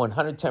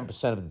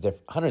 110% of the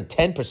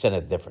 110%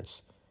 of the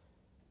difference.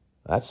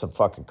 That's some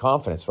fucking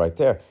confidence right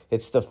there.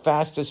 It's the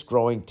fastest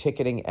growing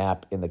ticketing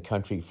app in the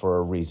country for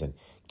a reason.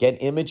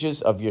 Get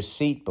images of your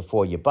seat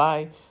before you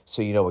buy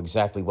so you know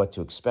exactly what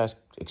to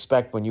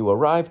expect when you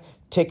arrive.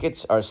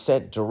 Tickets are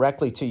sent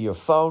directly to your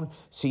phone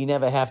so you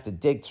never have to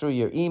dig through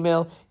your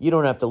email. You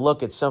don't have to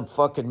look at some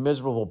fucking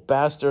miserable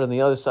bastard on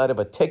the other side of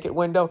a ticket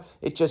window.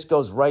 It just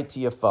goes right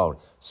to your phone.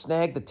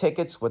 Snag the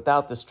tickets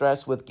without the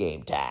stress with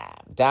Game Time.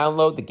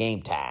 Download the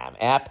Game Time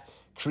app.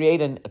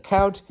 Create an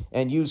account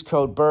and use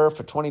code BURR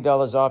for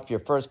 $20 off your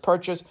first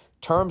purchase.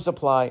 Terms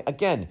apply.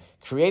 Again,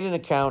 create an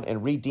account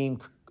and redeem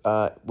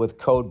with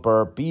code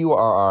BURR,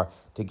 B-U-R-R,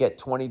 to get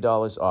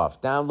 $20 off.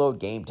 Download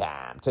Game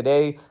Time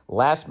today.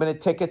 Last minute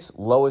tickets,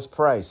 lowest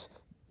price,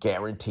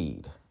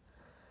 guaranteed.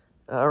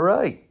 All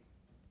right.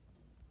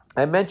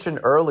 I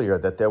mentioned earlier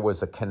that there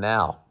was a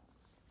canal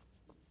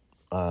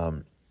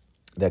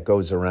that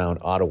goes around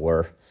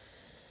Ottawa,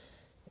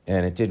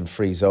 and it didn't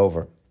freeze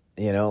over.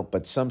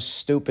 But some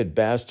stupid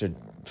bastard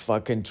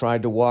fucking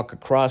tried to walk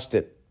across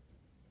it,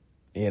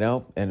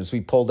 and as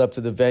we pulled up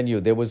to the venue,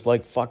 there was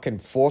like fucking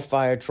 4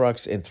 fire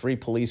trucks and 3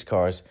 police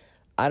cars.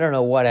 I don't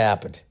know what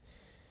happened.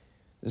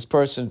 This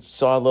person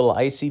saw a little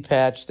icy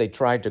patch. They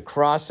tried to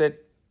cross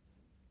it,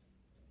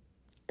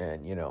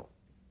 and, it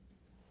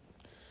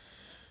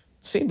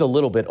seemed a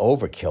little bit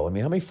overkill. I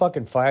mean, how many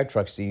fucking fire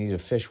trucks do you need to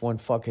fish one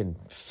fucking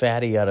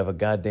fatty out of a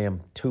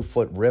goddamn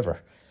 2-foot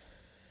river?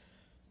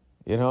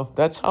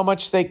 That's how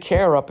much they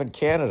care up in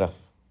Canada.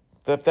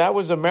 If that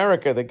was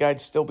America, the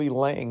guy'd still be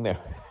laying there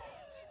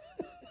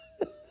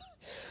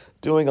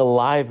doing a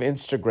live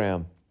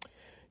Instagram.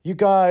 You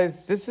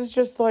guys, this is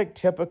just like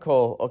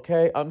typical,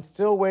 okay? I'm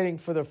still waiting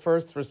for the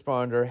first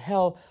responder.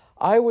 Hell,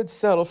 I would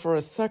settle for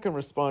a second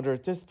responder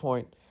at this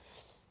point.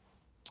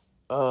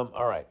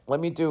 All right, let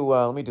me do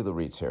the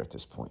reads here at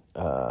this point.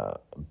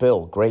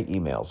 Bill, great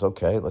emails.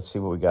 Okay, let's see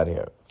what we got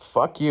here.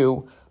 Fuck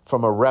you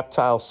from a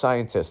reptile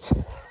scientist.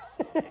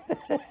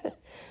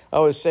 I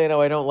was saying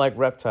how I don't like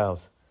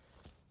reptiles.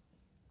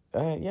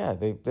 Yeah,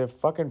 they're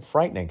fucking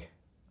frightening.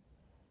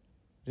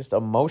 Just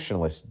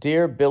emotionless.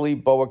 Dear Billy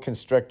Boa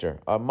Constrictor,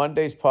 on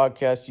Monday's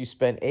podcast, you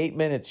spent 8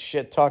 minutes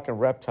shit-talking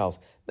reptiles.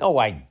 No,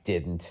 I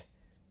didn't.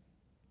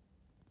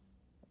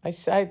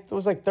 It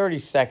was like 30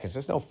 seconds.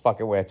 There's no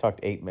fucking way I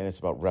talked 8 minutes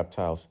about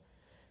reptiles.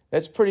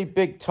 That's pretty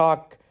big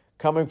talk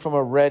coming from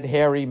a red,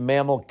 hairy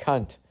mammal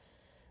cunt.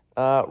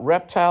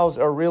 Reptiles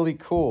are really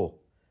cool.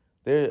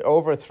 They're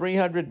over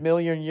 300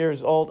 million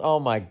years old. Oh,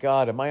 my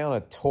God. Am I on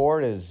a tour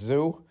at a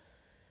zoo?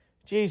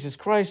 Jesus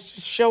Christ,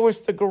 just show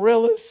us the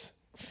gorillas.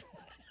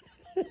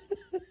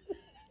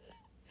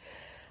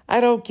 I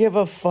don't give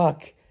a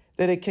fuck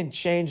that it can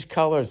change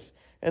colors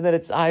and that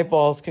its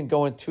eyeballs can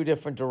go in 2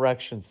 different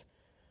directions.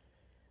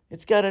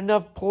 It's got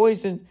enough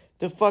poison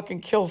to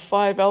fucking kill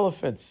 5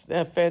 elephants.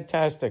 That's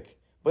fantastic.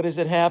 But is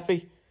it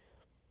happy?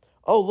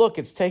 Oh, look,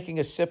 it's taking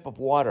a sip of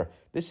water.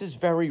 This is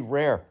very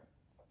rare.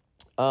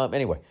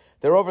 Anyway,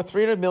 they're over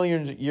 300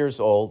 million years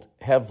old,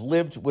 have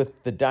lived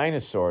with the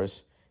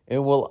dinosaurs,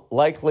 and will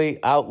likely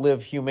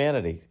outlive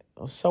humanity.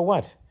 So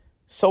what?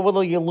 So will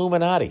the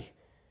Illuminati.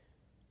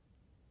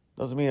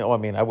 Doesn't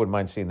mean, I wouldn't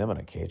mind seeing them in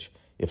a cage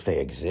if they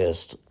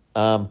exist.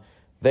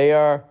 They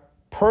are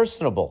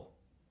personable,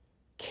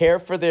 care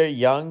for their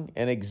young,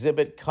 and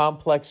exhibit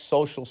complex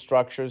social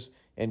structures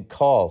and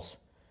calls.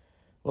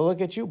 Well, look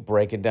at you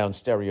breaking down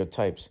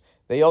stereotypes.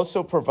 They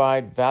also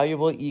provide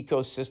valuable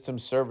ecosystem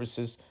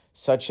services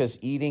such as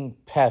eating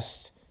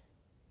pests,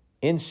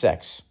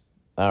 insects.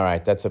 All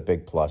right, that's a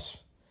big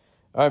plus.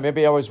 All right,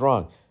 maybe I was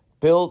wrong.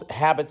 Build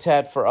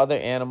habitat for other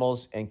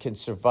animals and can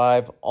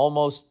survive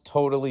almost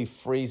totally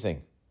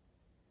freezing.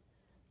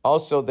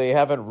 Also, they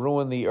haven't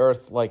ruined the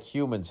earth like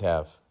humans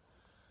have.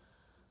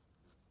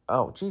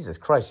 Oh, Jesus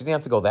Christ. You didn't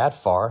have to go that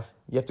far.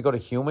 You have to go to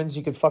humans?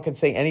 You could fucking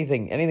say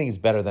anything. Anything is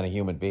better than a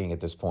human being at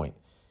this point.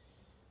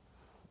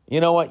 You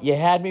know what? You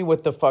had me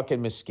with the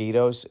fucking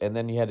mosquitoes, and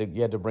then you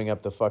had to bring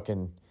up the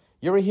fucking...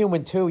 You're a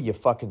human too, you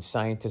fucking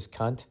scientist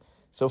cunt.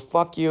 So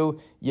fuck you,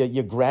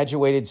 you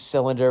graduated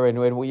cylinder, and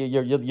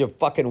your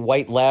fucking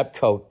white lab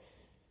coat.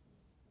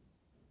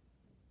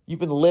 You've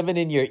been living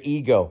in your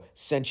ego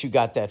since you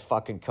got that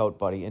fucking coat,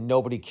 buddy, and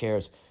nobody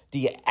cares. Do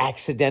you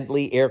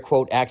accidentally, air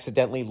quote,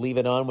 accidentally leave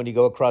it on when you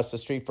go across the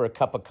street for a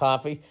cup of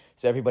coffee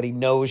so everybody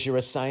knows you're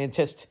a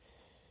scientist?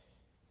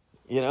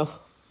 You know?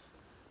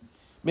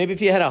 Maybe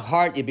if you had a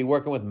heart, you'd be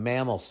working with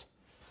mammals.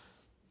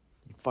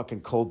 You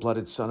fucking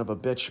cold-blooded son of a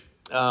bitch.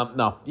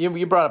 No,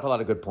 you brought up a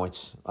lot of good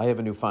points. I have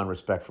a newfound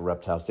respect for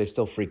reptiles. They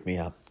still freak me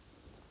out.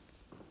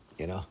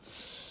 You know?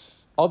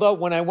 Although,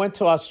 when I went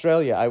to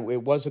Australia,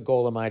 it was a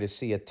goal of mine to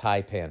see a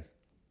taipan.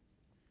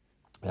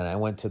 And I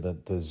went to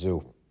the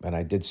zoo, and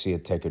I did see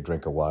it take a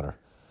drink of water.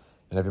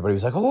 And everybody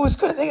was like, oh, it's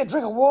going to take a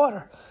drink of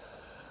water.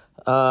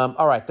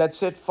 All right,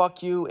 that's it.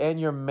 Fuck you and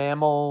your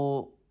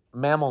mammalness.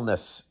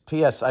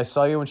 P.S. I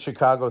saw you in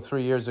Chicago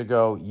 3 years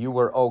ago. You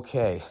were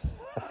okay.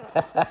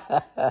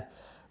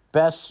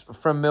 Bess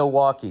from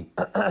Milwaukee.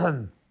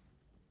 I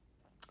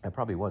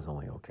probably was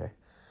only okay.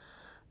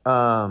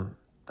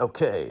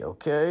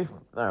 Okay.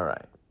 All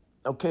right.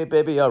 Okay,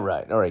 baby, all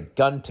right.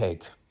 Gun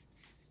take.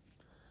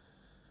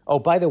 Oh,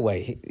 by the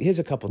way, here's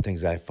a couple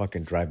things that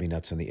fucking drive me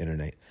nuts on the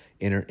internet.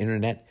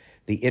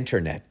 The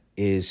internet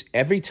is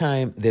every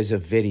time there's a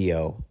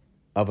video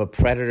of a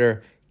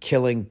predator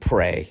killing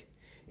prey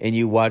and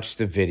you watch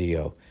the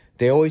video,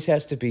 there always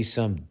has to be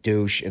some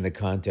douche in the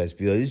contest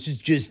be like, this is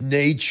just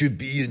nature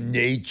being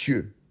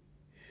nature.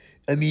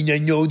 I mean, I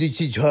know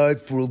this is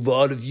hard for a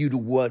lot of you to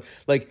watch.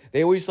 Like,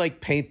 they always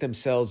paint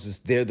themselves as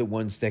they're the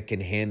ones that can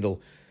handle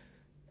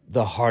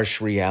the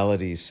harsh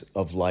realities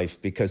of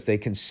life because they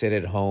can sit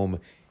at home,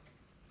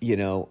 you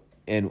know,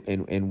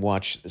 and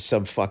watch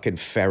some fucking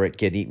ferret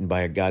get eaten by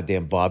a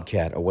goddamn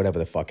bobcat or whatever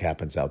the fuck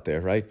happens out there,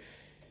 right?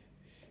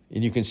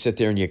 And you can sit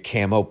there in your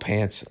camo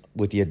pants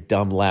with your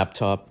dumb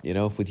laptop, you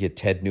know, with your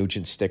Ted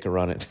Nugent sticker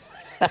on it.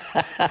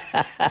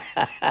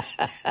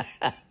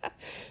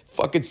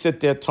 Fucking sit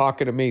there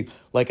talking to me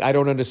like I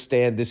don't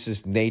understand this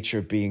is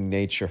nature being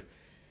nature.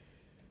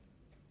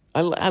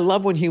 I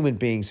love when human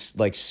beings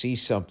see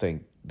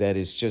something that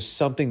is just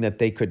something that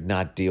they could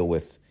not deal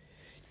with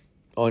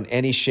on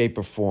any shape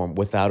or form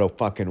without a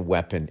fucking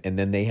weapon. And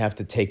then they have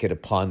to take it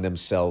upon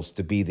themselves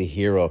to be the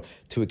hero,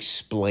 to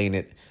explain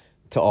it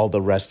to all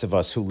the rest of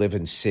us who live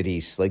in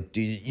cities. Like,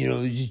 you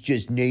know, this is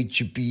just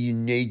nature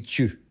being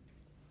nature.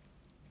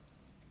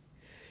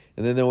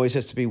 And then there always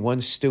has to be one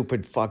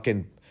stupid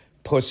fucking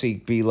pussy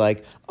be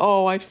like,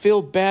 oh, I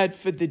feel bad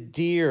for the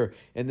deer.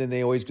 And then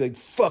they always be like,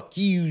 fuck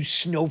you,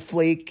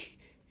 snowflake.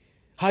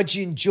 How'd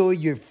you enjoy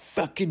your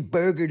fucking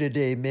burger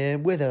today,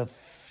 man? Where the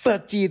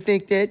fuck do you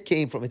think that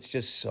came from? It's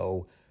just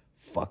so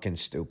fucking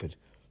stupid.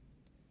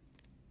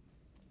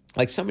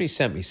 Like, somebody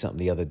sent me something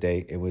the other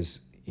day. It was,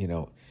 you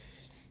know,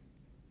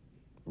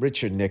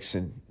 Richard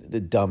Nixon,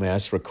 the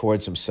dumbass,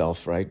 records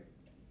himself, right?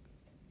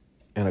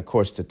 And, of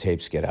course, the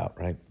tapes get out,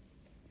 right?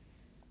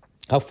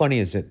 How funny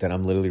is it that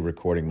I'm literally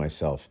recording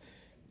myself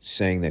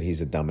saying that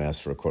he's a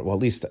dumbass for recording? Well,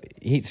 at least,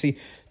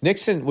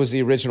 Nixon was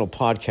the original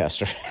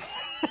podcaster.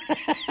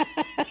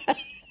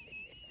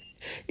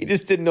 He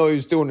just didn't know he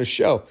was doing a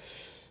show.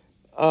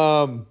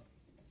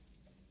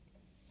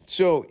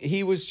 So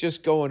he was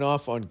just going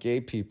off on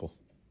gay people.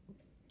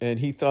 And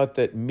he thought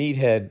that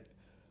Meathead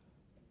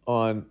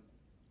on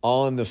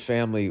All in the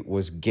Family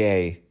was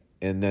gay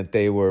and that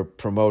they were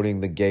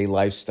promoting the gay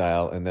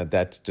lifestyle and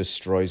that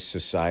destroys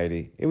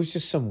society. It was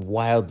just some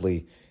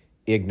wildly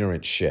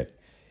ignorant shit.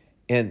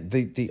 And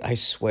I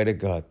swear to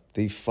God,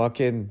 the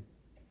fucking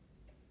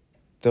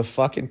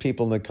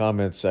people in the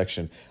comment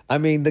section, I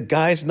mean, the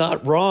guy's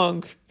not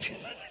wrong.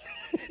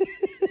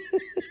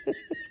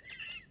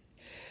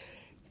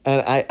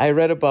 And I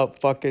read about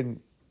fucking,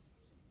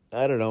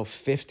 I don't know,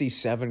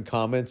 57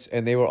 comments,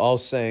 and they were all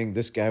saying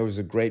this guy was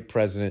a great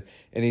president,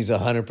 and he's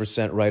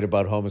 100% right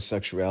about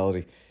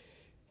homosexuality.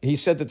 He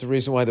said that the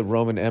reason why the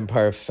Roman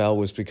Empire fell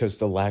was because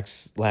the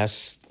last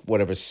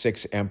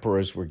 6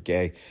 emperors were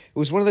gay. It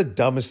was one of the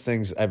dumbest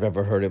things I've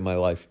ever heard in my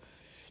life.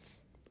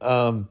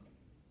 And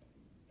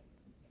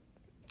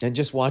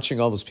just watching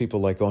all those people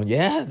going,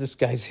 yeah, this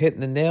guy's hitting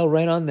the nail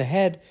right on the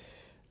head.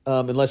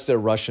 Unless they're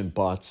Russian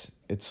bots.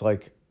 It's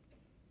like,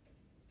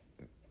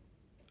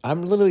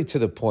 I'm literally to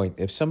the point,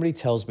 if somebody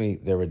tells me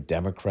they're a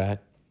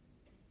Democrat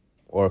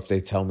or if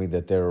they tell me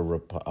that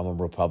I'm a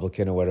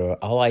Republican or whatever,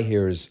 all I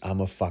hear is I'm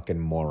a fucking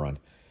moron.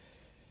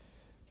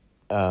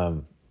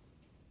 It's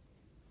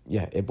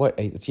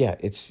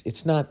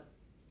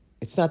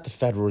not the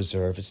Federal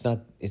Reserve. It's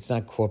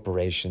not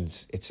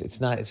corporations.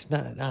 It's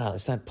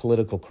not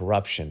political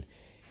corruption.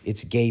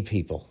 It's gay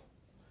people.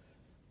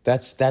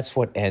 That's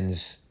what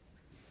ends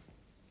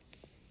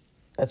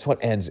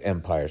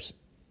empires.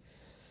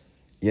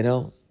 You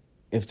know?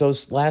 if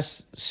those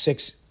last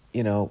 6,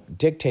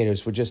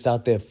 dictators were just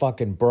out there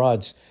fucking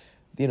broads,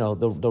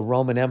 the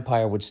Roman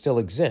Empire would still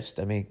exist.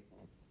 I mean,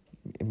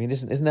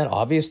 isn't that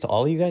obvious to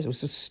all of you guys? It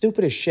was the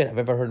stupidest shit I've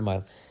ever heard in my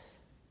life.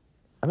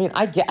 I mean,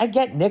 I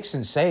get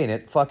Nixon saying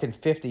it fucking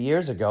 50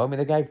 years ago. I mean,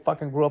 the guy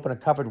fucking grew up in a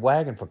covered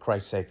wagon, for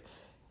Christ's sake.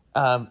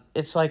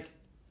 It's like,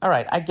 all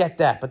right, I get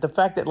that. But the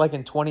fact that, like,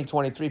 in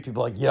 2023,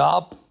 people are like,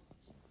 yup,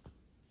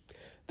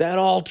 that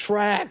all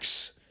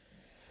tracks.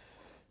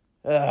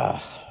 I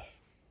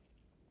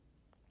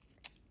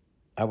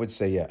would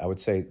say, yeah. I would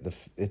say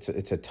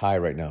it's a tie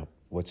right now.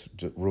 What's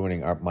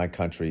ruining my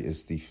country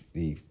is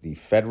the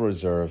Federal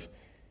Reserve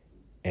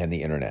and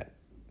the internet.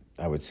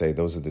 I would say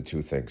those are the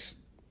two things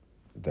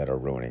that are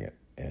ruining it.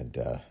 And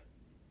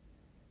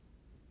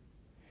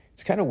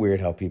it's kind of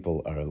weird how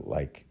people are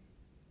like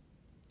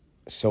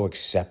so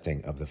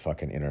accepting of the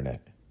fucking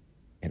internet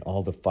and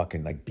all the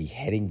fucking like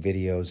beheading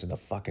videos and the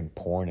fucking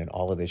porn and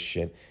all of this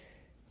shit.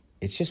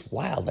 It's just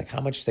wild, like how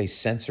much they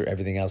censor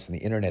everything else, and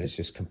the internet is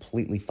just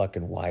completely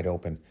fucking wide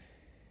open.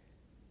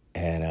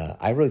 And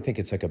I really think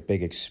it's like a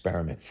big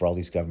experiment for all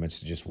these governments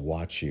to just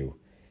watch you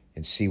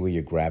and see where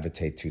you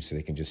gravitate to, so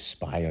they can just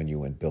spy on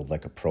you and build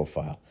like a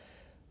profile.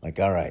 Like,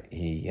 all right,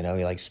 he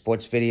likes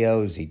sports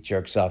videos, he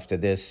jerks off to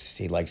this,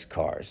 he likes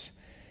cars.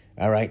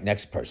 All right,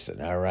 next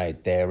person. All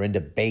right, they're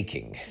into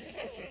baking.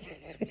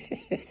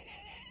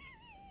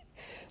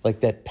 Like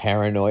that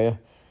paranoia.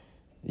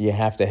 You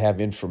have to have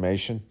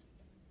information.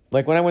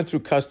 Like when I went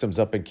through customs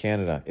up in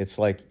Canada, it's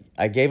like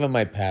I gave him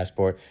my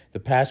passport. The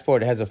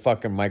passport has a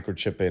fucking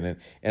microchip in it.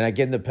 And I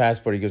give him the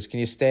passport. He goes, can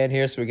you stand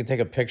here so we can take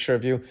a picture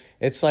of you?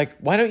 It's like,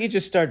 why don't you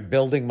just start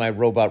building my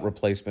robot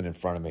replacement in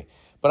front of me?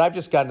 But I've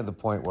just gotten to the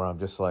point where I'm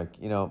just like,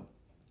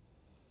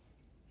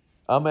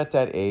 I'm at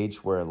that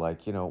age where,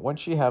 like,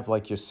 once you have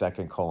like your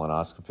second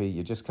colonoscopy,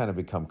 you just kind of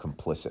become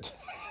complicit.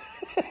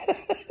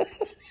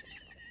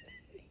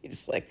 You're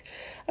just like,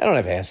 I don't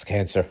have ass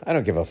cancer. I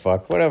don't give a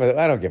fuck. Whatever.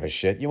 I don't give a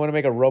shit. You want to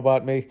make a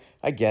robot me?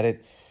 I get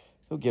it.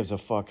 Who gives a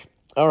fuck?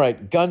 All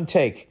right, gun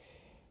take.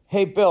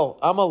 Hey, Bill,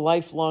 I'm a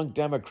lifelong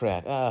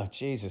Democrat. Ah,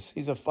 Jesus,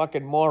 he's a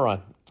fucking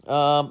moron.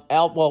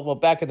 Well,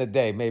 back in the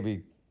day,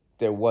 maybe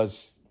there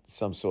was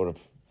some sort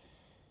of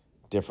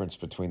difference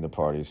between the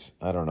parties.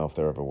 I don't know if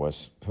there ever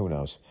was. Who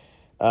knows?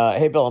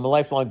 Hey, Bill, I'm a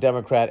lifelong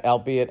Democrat,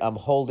 albeit I'm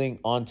holding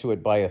onto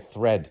it by a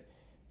thread.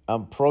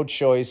 I'm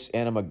pro-choice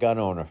and I'm a gun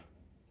owner.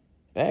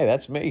 Hey,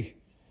 that's me.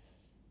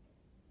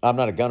 I'm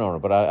not a gun owner,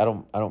 but I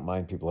don't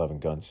mind people having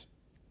guns.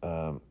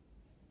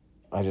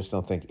 I just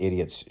don't think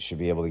idiots should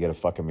be able to get a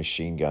fucking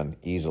machine gun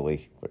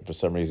easily. But for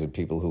some reason,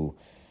 people who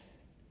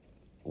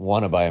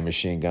want to buy a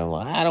machine gun,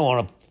 like, I don't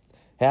want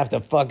to have to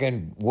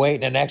fucking wait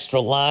in an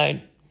extra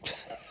line.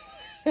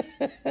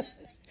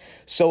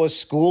 So a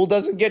school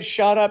doesn't get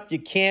shot up? You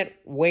can't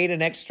wait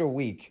an extra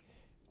week.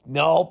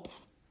 Nope.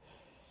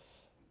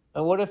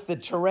 And what if the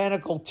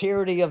tyrannical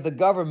tyranny of the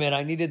government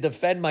I need to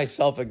defend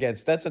myself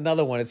against? That's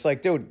another one. It's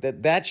like, dude,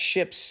 that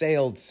ship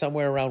sailed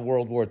somewhere around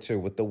World War II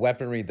with the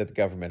weaponry that the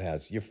government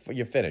has. You're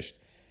finished.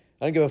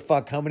 I don't give a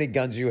fuck how many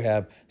guns you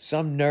have.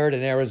 Some nerd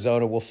in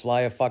Arizona will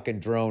fly a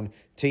fucking drone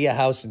to your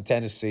house in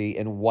Tennessee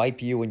and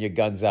wipe you and your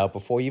guns out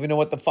before you even know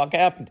what the fuck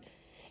happened.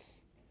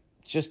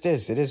 It just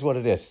is. It is what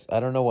it is. I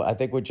don't know. I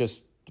think we're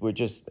just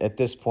at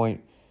this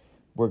point,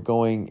 we're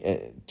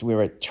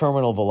at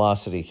terminal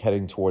velocity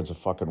heading towards a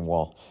fucking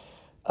wall.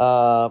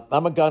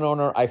 I'm a gun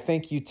owner. I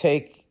think your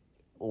take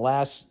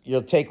last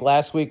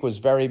week was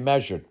very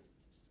measured.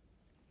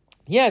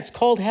 Yeah, it's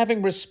called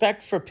having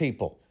respect for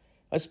people,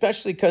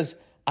 especially because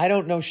I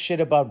don't know shit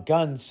about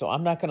guns, so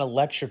I'm not going to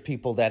lecture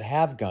people that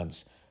have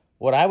guns.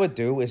 What I would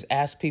do is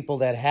ask people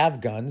that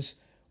have guns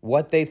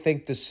what they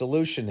think the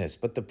solution is.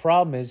 But the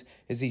problem is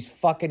these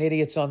fucking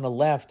idiots on the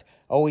left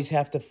always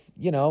have to,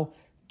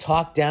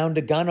 talk down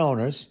to gun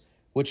owners,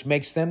 which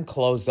makes them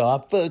closed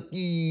off. Fuck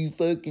you,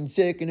 fucking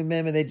Second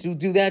Amendment. They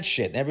do that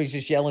shit. And everybody's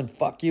just yelling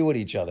fuck you at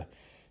each other,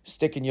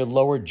 sticking your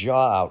lower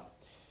jaw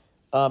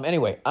out.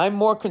 Anyway, I'm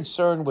more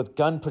concerned with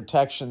gun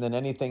protection than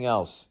anything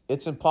else.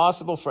 It's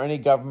impossible for any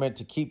government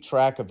to keep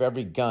track of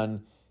every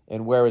gun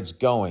and where it's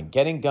going.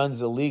 Getting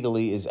guns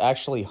illegally is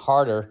actually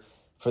harder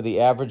for the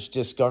average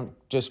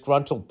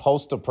disgruntled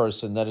postal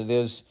person than it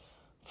is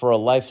for a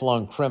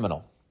lifelong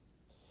criminal.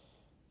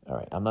 All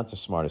right, I'm not the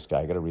smartest guy.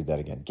 I got to read that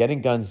again.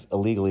 Getting guns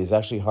illegally is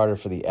actually harder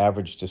for the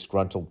average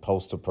disgruntled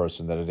postal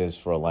person than it is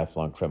for a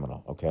lifelong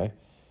criminal, okay?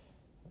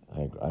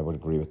 I would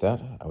agree with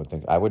that.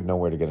 I would know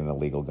where to get an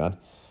illegal gun.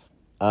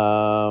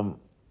 I'm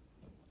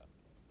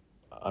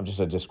just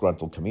a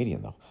disgruntled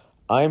comedian, though.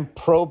 I'm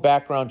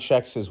pro-background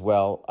checks as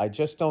well. I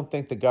just don't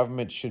think the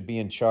government should be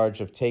in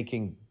charge of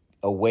taking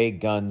away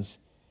guns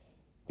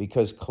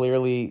because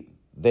clearly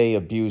they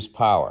abuse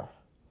power.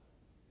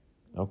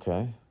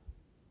 Okay.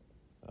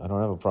 I don't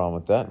have a problem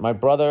with that. My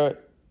brother,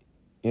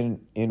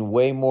 in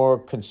way more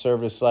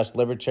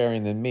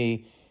conservative/libertarian than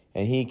me,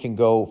 and he can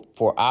go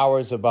for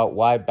hours about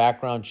why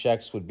background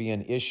checks would be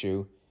an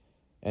issue.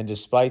 And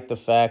despite the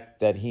fact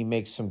that he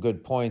makes some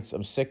good points,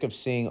 I'm sick of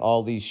seeing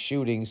all these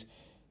shootings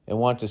and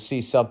want to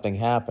see something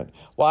happen.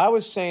 Well, I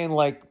was saying,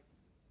 like,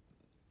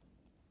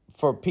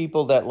 for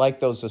people that like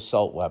those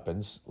assault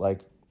weapons, like,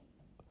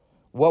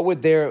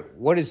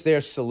 what is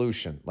their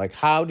solution? Like,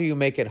 how do you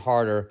make it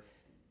harder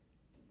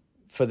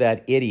for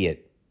that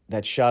idiot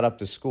that shot up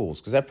the schools?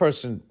 Because that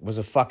person was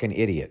a fucking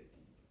idiot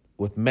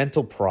with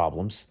mental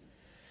problems.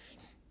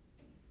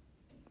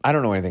 I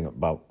don't know anything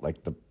about, like,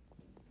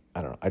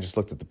 I don't know. I just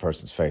looked at the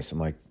person's face. I'm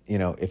like,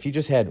 if you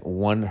just had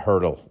one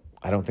hurdle,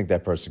 I don't think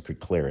that person could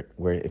clear it.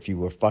 Where if you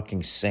were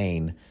fucking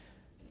sane,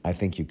 I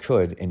think you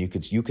could, and you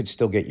could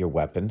still get your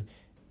weapon,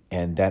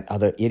 and that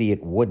other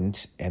idiot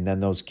wouldn't, and then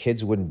those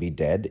kids wouldn't be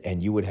dead,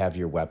 and you would have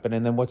your weapon,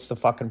 and then what's the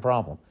fucking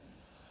problem?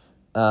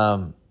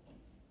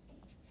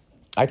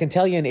 I can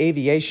tell you in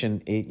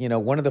aviation,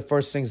 one of the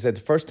first things that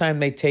the first time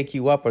they take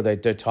you up or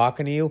they're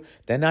talking to you,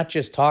 they're not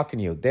just talking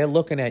to you. They're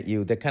looking at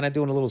you. They're kind of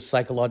doing a little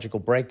psychological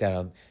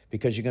breakdown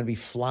because you're going to be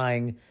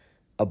flying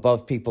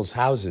above people's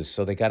houses.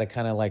 So they got to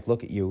kind of like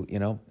look at you,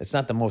 It's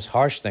not the most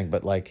harsh thing,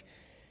 but like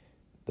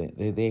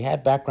they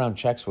had background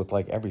checks with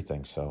like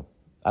everything. So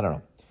I don't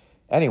know.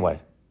 Anyway,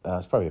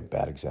 it's probably a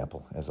bad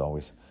example, as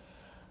always.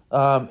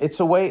 It's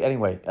a way,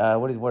 anyway,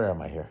 where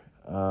am I here?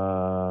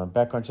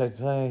 Background check.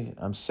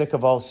 I'm sick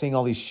of seeing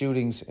all these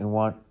shootings and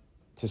want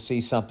to see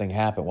something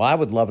happen. Well, I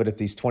would love it if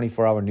these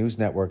 24-hour news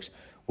networks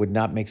would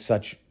not make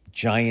such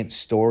giant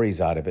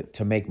stories out of it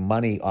to make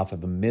money off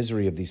of the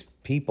misery of these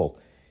people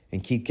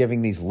and keep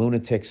giving these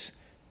lunatics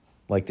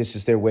like this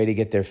is their way to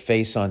get their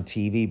face on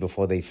TV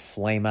before they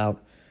flame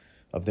out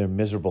of their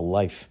miserable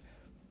life.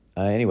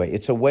 Anyway,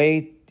 it's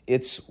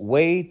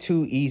way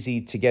too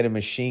easy to get a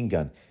machine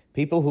gun.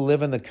 People who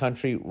live in the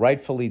country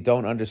rightfully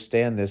don't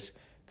understand this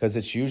because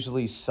it's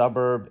usually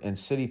suburb and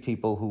city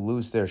people who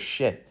lose their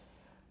shit.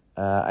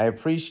 I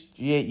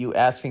appreciate you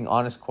asking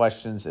honest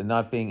questions and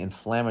not being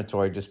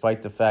inflammatory,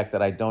 despite the fact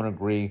that I don't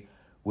agree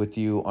with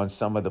you on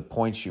some of the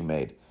points you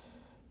made.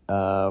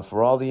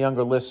 For all the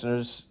younger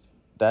listeners,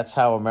 that's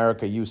how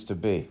America used to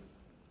be.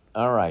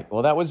 All right.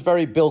 Well, that was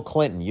very Bill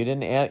Clinton. You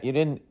didn't,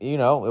 it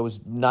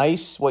was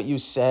nice what you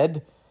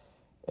said,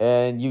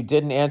 and you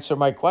didn't answer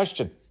my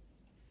question.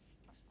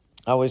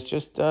 I was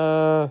just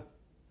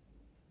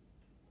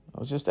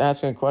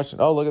asking a question.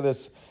 Oh, look at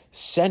this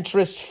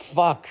centrist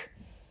fuck.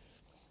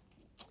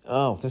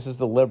 Oh, this is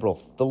the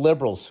liberals. The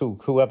liberals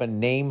who have a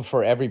name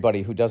for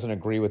everybody who doesn't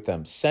agree with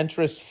them.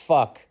 Centrist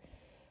fuck.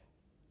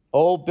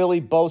 Old Billy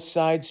both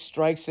sides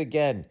strikes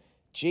again.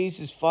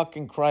 Jesus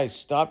fucking Christ.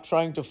 Stop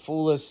trying to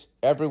fool us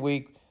every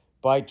week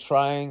by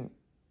trying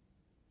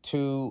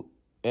to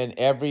an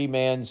every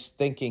man's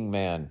thinking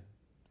man.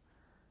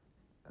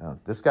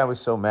 This guy was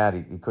so mad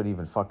he couldn't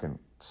even fucking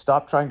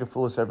stop trying to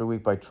fool us every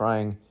week by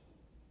trying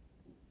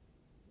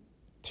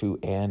to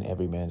an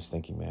every man's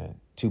thinking man.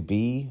 To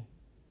be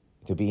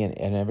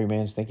an every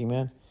man's thinking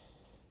man?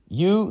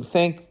 You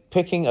think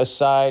picking a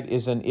side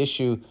is an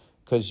issue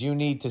because you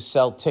need to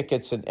sell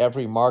tickets in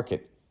every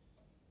market.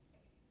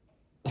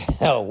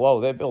 Oh, whoa,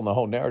 they're building a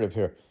whole narrative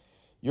here.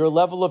 Your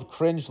level of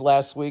cringe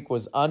last week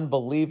was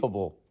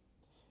unbelievable.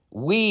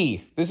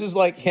 This is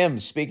like him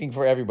speaking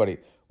for everybody.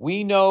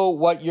 We know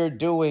what you're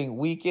doing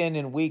week in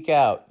and week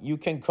out. You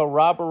can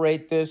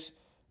corroborate this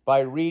by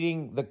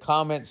reading the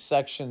comment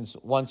sections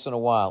once in a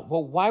while.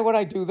 Well, why would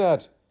I do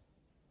that?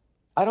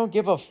 I don't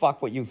give a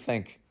fuck what you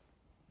think.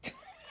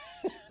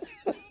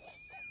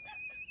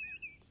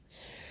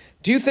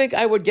 Do you think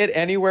I would get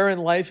anywhere in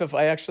life if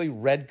I actually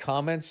read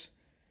comments?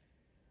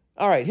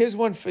 All right, here's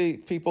one for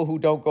people who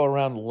don't go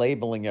around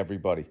labeling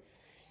everybody.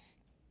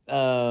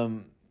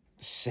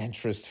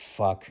 Centrist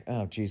fuck.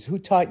 Oh, geez. Who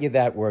taught you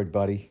that word,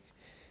 buddy?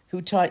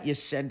 Who taught you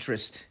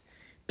centrist?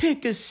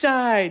 Pick a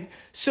side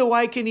so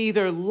I can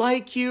either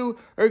like you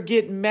or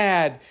get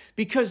mad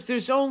because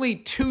there's only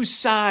two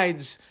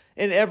sides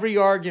in every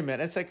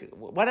argument. It's like,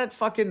 why not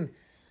fucking...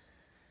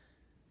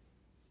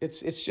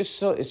 It's just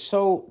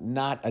so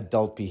not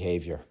adult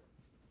behavior.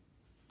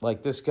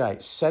 Like this guy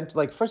said,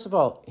 like, first of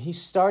all, he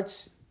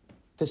starts,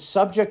 the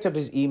subject of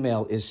his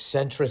email is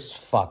centrist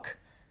fuck.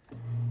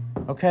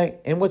 Okay?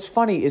 And what's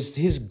funny is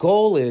his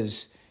goal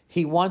is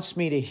he wants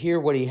me to hear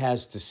what he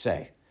has to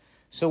say.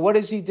 So what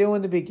does he do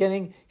in the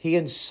beginning? He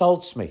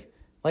insults me.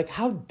 Like,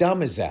 how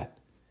dumb is that?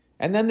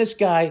 And then this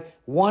guy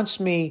wants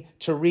me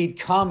to read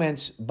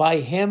comments by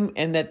him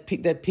and that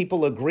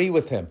people agree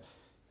with him.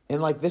 And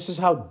like, this is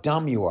how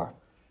dumb you are.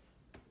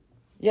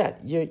 Yeah,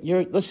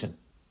 listen,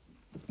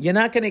 you're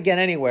not going to get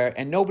anywhere,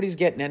 and nobody's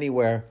getting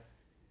anywhere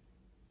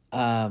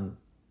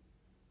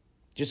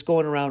just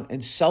going around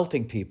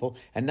insulting people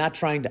and not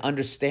trying to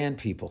understand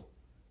people.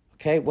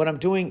 Okay? What I'm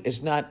doing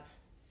is not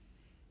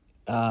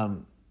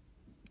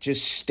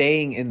just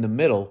staying in the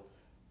middle.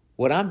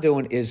 What I'm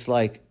doing is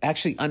like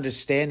actually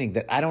understanding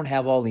that I don't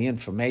have all the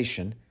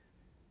information.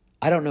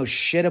 I don't know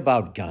shit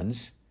about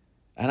guns.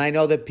 And I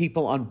know that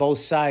people on both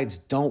sides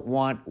don't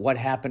want what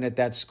happened at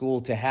that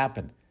school to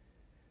happen.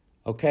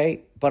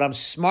 Okay? But I'm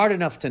smart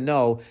enough to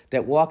know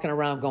that walking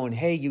around going,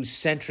 hey, you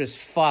centrist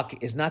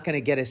fuck, is not going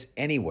to get us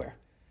anywhere.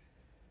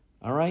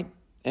 All right?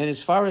 And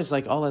as far as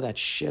like all of that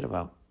shit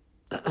about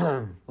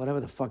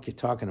whatever the fuck you're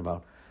talking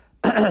about,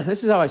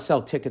 This is how I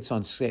sell tickets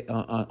on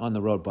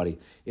the road, buddy,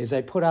 is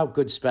I put out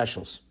good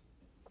specials.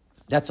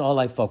 That's all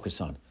I focus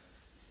on,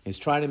 is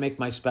trying to make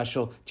my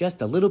special just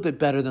a little bit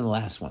better than the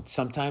last one.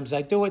 Sometimes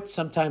I do it,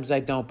 sometimes I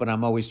don't, but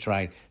I'm always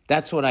trying.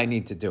 That's what I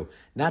need to do.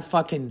 Not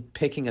fucking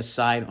picking a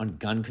side on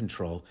gun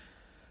control.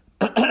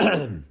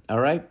 All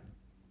right?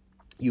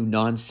 You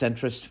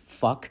non-centrist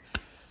fuck.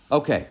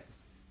 Okay.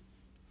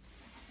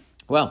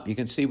 Well, you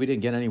can see we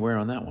didn't get anywhere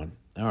on that one.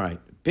 All right.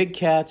 Big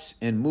cats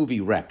and movie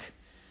wreck.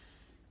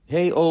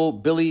 Hey,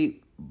 old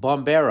Billy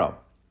Bombero.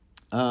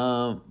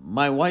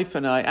 My wife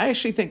and I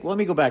actually think, let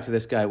me go back to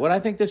this guy. What I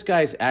think this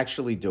guy is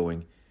actually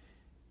doing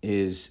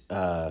is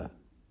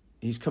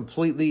he's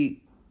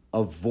completely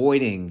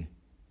avoiding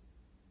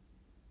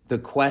the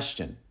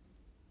question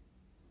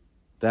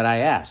that I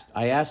asked.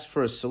 I asked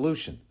for a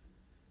solution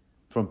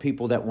from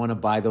people that want to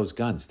buy those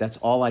guns. That's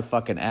all I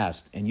fucking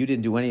asked. And you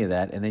didn't do any of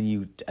that. And then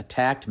you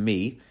attacked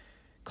me,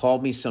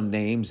 called me some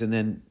names, and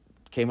then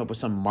came up with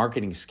some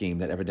marketing scheme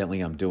that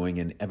evidently I'm doing,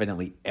 and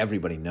evidently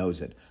everybody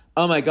knows it.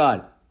 Oh my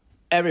God,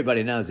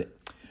 everybody knows it.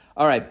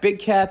 All right, big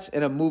cats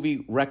and a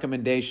movie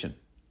recommendation.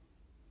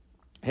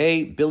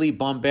 Hey, Billy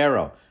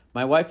Bombero,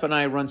 my wife and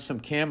I run some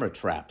camera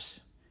traps,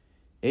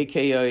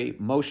 aka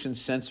motion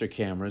sensor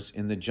cameras,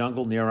 in the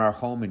jungle near our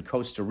home in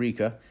Costa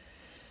Rica.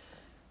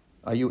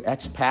 Are you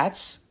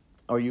expats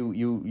or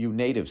you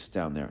natives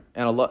down there?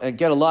 And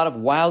get a lot of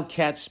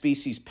wildcat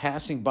species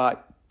passing by,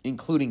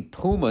 including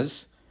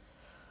pumas,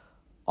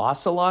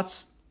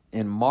 ocelots,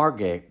 and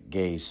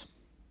margays.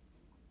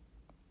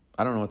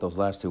 I don't know what those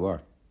last two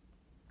are.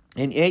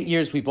 In 8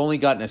 years, we've only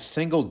gotten a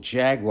single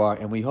jaguar,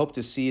 and we hope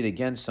to see it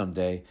again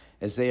someday,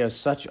 as they are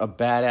such a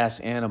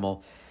badass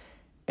animal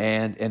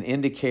and an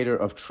indicator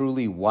of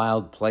truly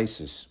wild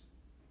places.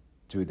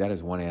 Dude, that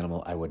is one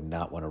animal I would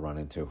not want to run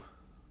into.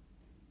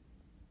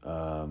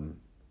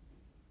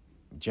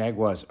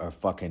 Jaguars are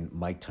fucking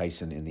Mike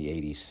Tyson in the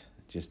 80s.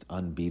 Just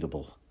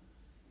unbeatable.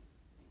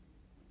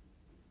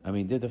 I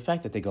mean, the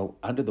fact that they go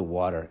under the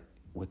water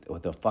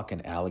with a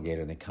fucking alligator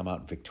and they come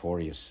out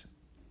victorious.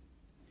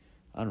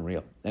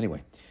 Unreal.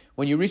 Anyway,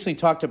 when you recently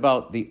talked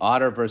about the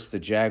otter versus the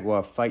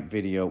jaguar fight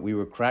video, we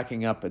were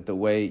cracking up at the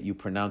way you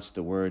pronounced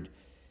the word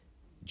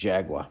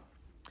jaguar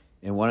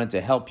and wanted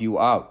to help you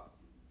out.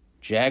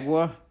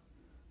 Jaguar?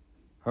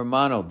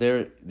 Hermano,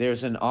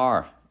 there's an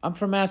R. I'm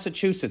from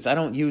Massachusetts. I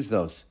don't use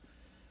those.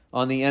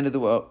 On the end of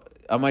the...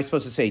 am I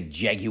supposed to say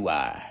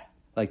jaguar?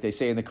 Like they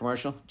say in the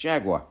commercial?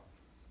 Jaguar.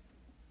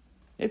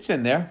 It's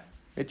in there.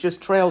 It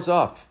just trails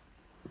off.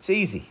 It's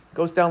easy.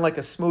 Goes down like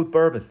a smooth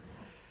bourbon.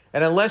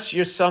 And unless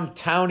you're some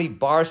towny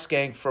bar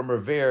skank from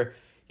Revere,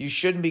 you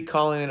shouldn't be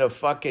calling it a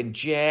fucking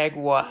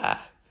jaguar.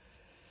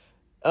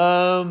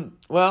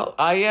 Well,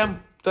 I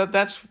am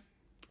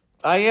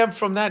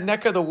from that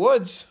neck of the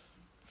woods.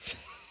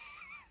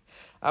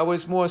 I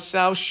was more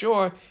South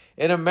Shore.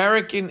 In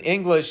American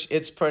English,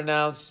 it's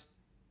pronounced,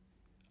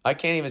 I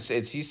can't even say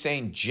it. He's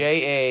saying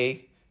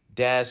J-A-G-W-A-R.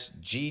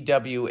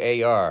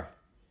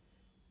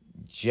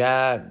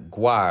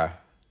 Jaguar.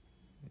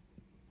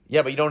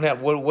 Yeah, but you don't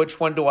have, which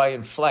one do I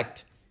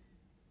inflect?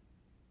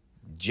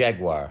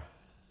 Jaguar.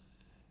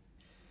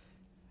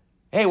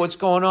 Hey, what's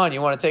going on?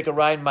 You want to take a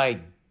ride in my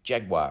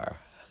Jaguar?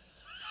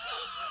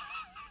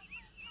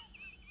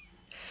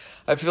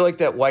 I feel like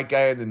that white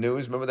guy in the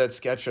news. Remember that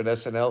sketch on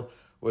SNL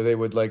where they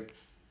would like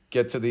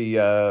get to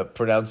the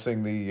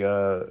pronouncing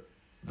the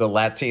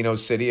Latino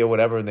city or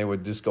whatever, and they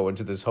would just go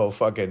into this whole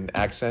fucking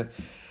accent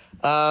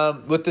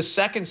with the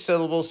second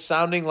syllable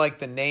sounding like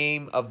the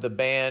name of the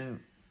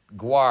band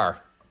Guar.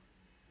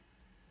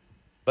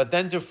 But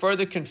then to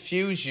further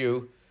confuse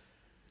you,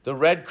 the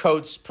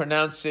redcoats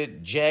pronounce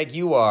it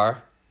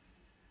jaguar,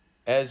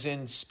 as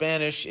in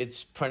Spanish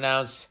it's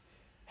pronounced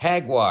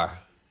jaguar.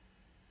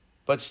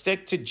 But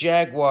stick to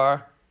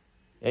jaguar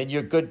and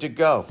you're good to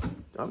go.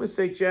 I'm going to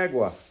say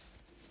jaguar.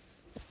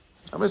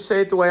 I'm going to say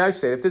it the way I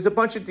say it. If there's a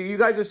bunch of you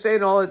guys are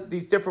saying all of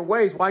these different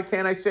ways, why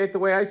can't I say it the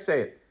way I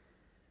say it?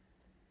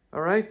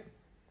 All right?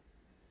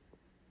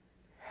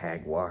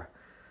 Jaguar.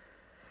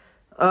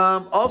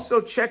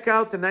 Also, check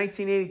out the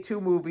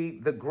 1982 movie,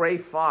 The Gray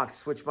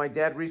Fox, which my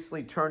dad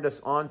recently turned us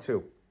on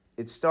to.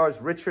 It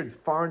stars Richard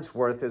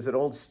Farnsworth as an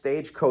old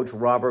stagecoach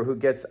robber who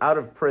gets out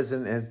of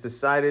prison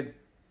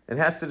and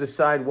has to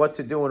decide what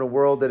to do in a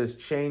world that has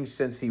changed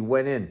since he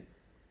went in.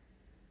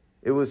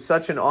 It was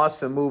such an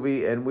awesome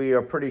movie, and we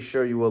are pretty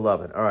sure you will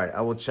love it. All right,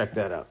 I will check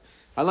that out.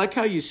 I like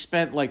how you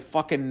spent like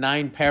fucking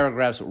 9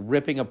 paragraphs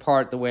ripping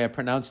apart the way I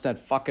pronounced that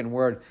fucking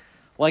word.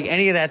 Like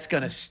any of that's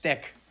going to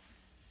stick.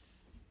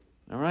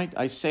 All right?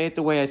 I say it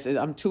the way I say it.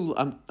 I'm too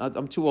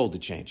old to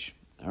change.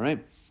 All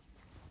right?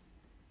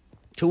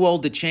 Too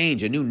old to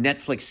change. A new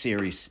Netflix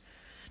series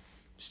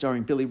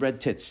starring Billy Red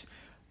Tits.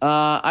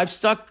 I've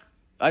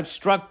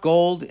struck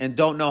gold and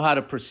don't know how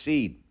to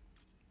proceed.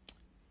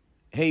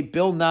 Hey,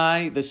 Bill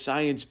Nye, the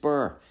Science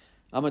Burr.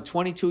 I'm a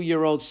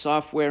 22-year-old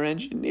software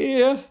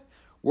engineer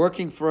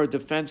working for a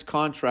defense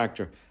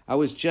contractor. I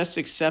was just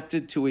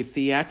accepted to a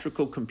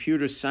theatrical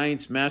computer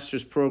science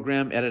master's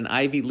program at an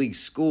Ivy League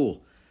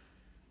school.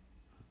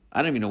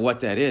 I don't even know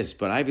what that is,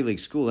 but Ivy League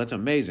school, that's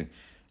amazing.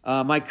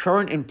 My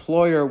current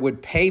employer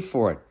would pay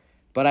for it,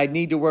 but I'd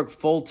need to work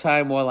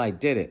full-time while I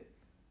did it.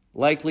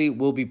 Likely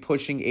will be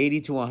pushing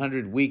 80 to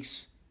 100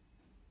 weeks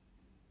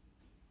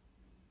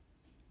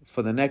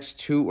for the next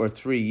 2 or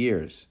 3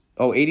 years.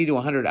 80 to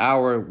 100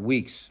 hour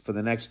weeks for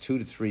the next 2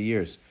 to 3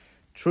 years.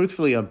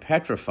 Truthfully, I'm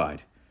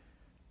petrified.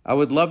 I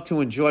would love to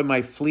enjoy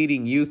my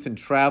fleeting youth and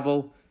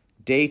travel,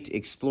 date,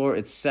 explore,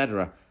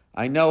 etc.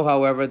 I know,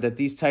 however, that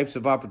these types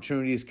of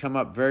opportunities come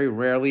up very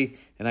rarely,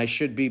 and I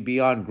should be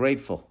beyond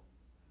grateful.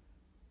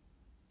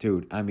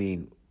 Dude, I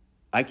mean,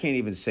 I can't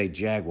even say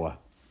jaguar.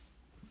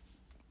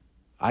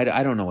 I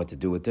don't know what to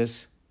do with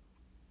this.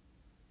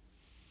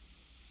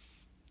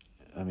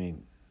 I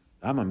mean,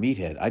 I'm a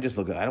meathead. I just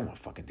look at, I don't want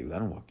to fucking do that. I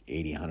don't want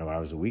 80, 100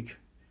 hours a week.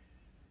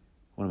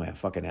 What am I, a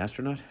fucking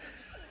astronaut?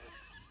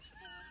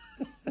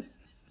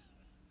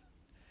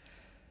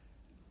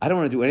 I don't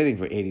want to do anything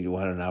for 80 to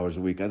 100 hours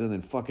a week other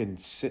than fucking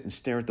sit and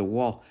stare at the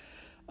wall.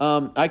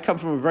 I come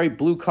from a very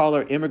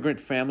blue-collar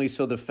immigrant family,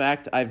 so the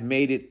fact I've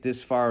made it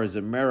this far is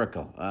a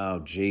miracle. Oh,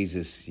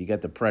 Jesus, you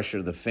got the pressure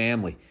of the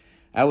family.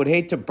 I would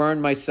hate to burn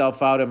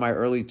myself out in my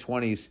early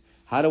 20s.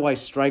 How do I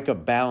strike a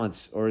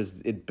balance, or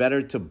is it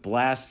better to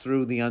blast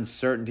through the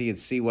uncertainty and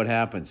see what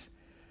happens?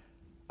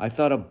 I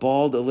thought a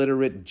bald,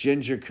 illiterate,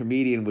 ginger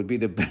comedian would be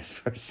the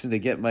best person to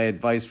get my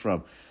advice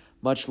from.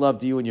 Much love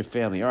to you and your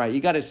family. All right,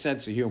 you got a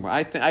sense of humor.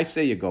 I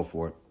say you go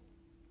for it.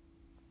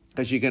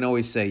 Because you can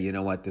always say, you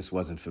know what, this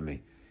wasn't for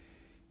me.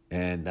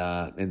 And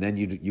then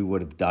you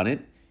would have done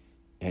it,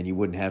 and you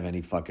wouldn't have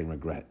any fucking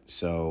regret.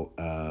 So,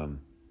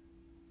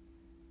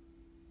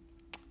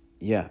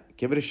 yeah,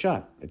 give it a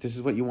shot. If this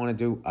is what you want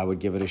to do, I would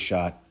give it a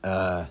shot.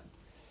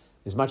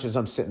 As much as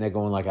I'm sitting there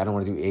going like, I don't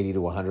want to do 80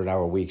 to 100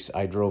 hour weeks,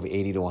 I drove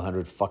 80 to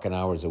 100 fucking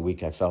hours a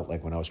week, I felt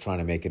like, when I was trying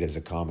to make it as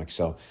a comic.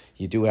 So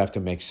you do have to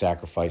make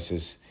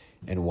sacrifices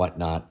and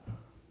whatnot.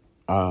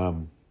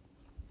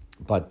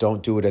 But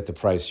don't do it at the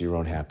price of your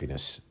own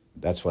happiness.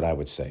 That's what I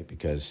would say,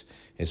 because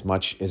as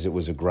much as it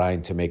was a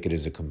grind to make it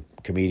as a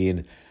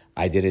comedian,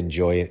 I did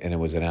enjoy it, and it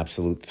was an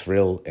absolute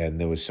thrill. And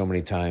there was so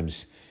many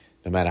times,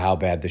 no matter how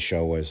bad the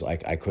show was,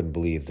 like, I couldn't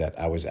believe that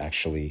I was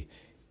actually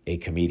a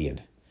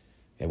comedian.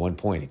 At one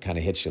point, it kind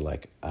of hits you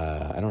like,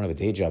 I don't have a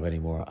day job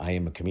anymore. I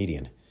am a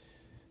comedian.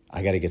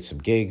 I got to get some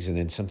gigs, and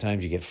then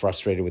sometimes you get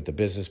frustrated with the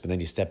business, but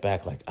then you step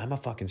back like, I'm a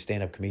fucking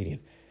stand-up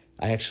comedian.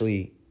 I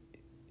actually,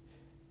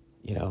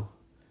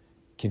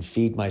 can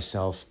feed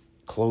myself,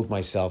 clothe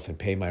myself, and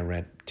pay my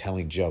rent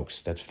telling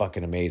jokes. That's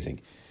fucking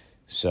amazing.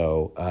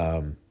 So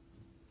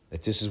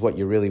if this is what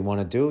you really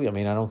want to do, I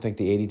mean, I don't think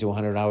the 80 to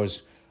 100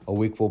 hours a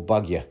week will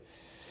bug you.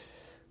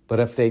 But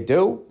if they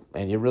do,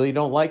 and you really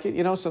don't like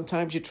it,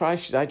 sometimes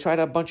I tried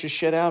a bunch of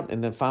shit out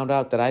and then found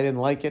out that I didn't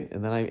like it,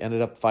 and then I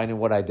ended up finding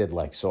what I did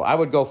like. So I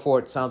would go for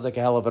it. Sounds like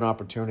a hell of an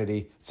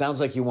opportunity. Sounds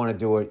like you want to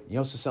do it. You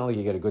also sound like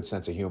you get a good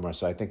sense of humor,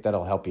 so I think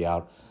that'll help you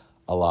out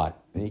a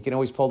lot. And you can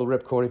always pull the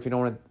ripcord if you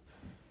don't want to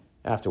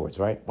afterwards,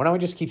 right? Why don't we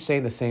just keep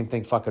saying the same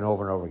thing fucking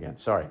over and over again?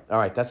 Sorry. All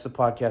right, that's the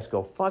podcast.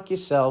 Go fuck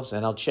yourselves,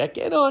 and I'll check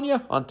in on you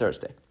on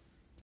Thursday.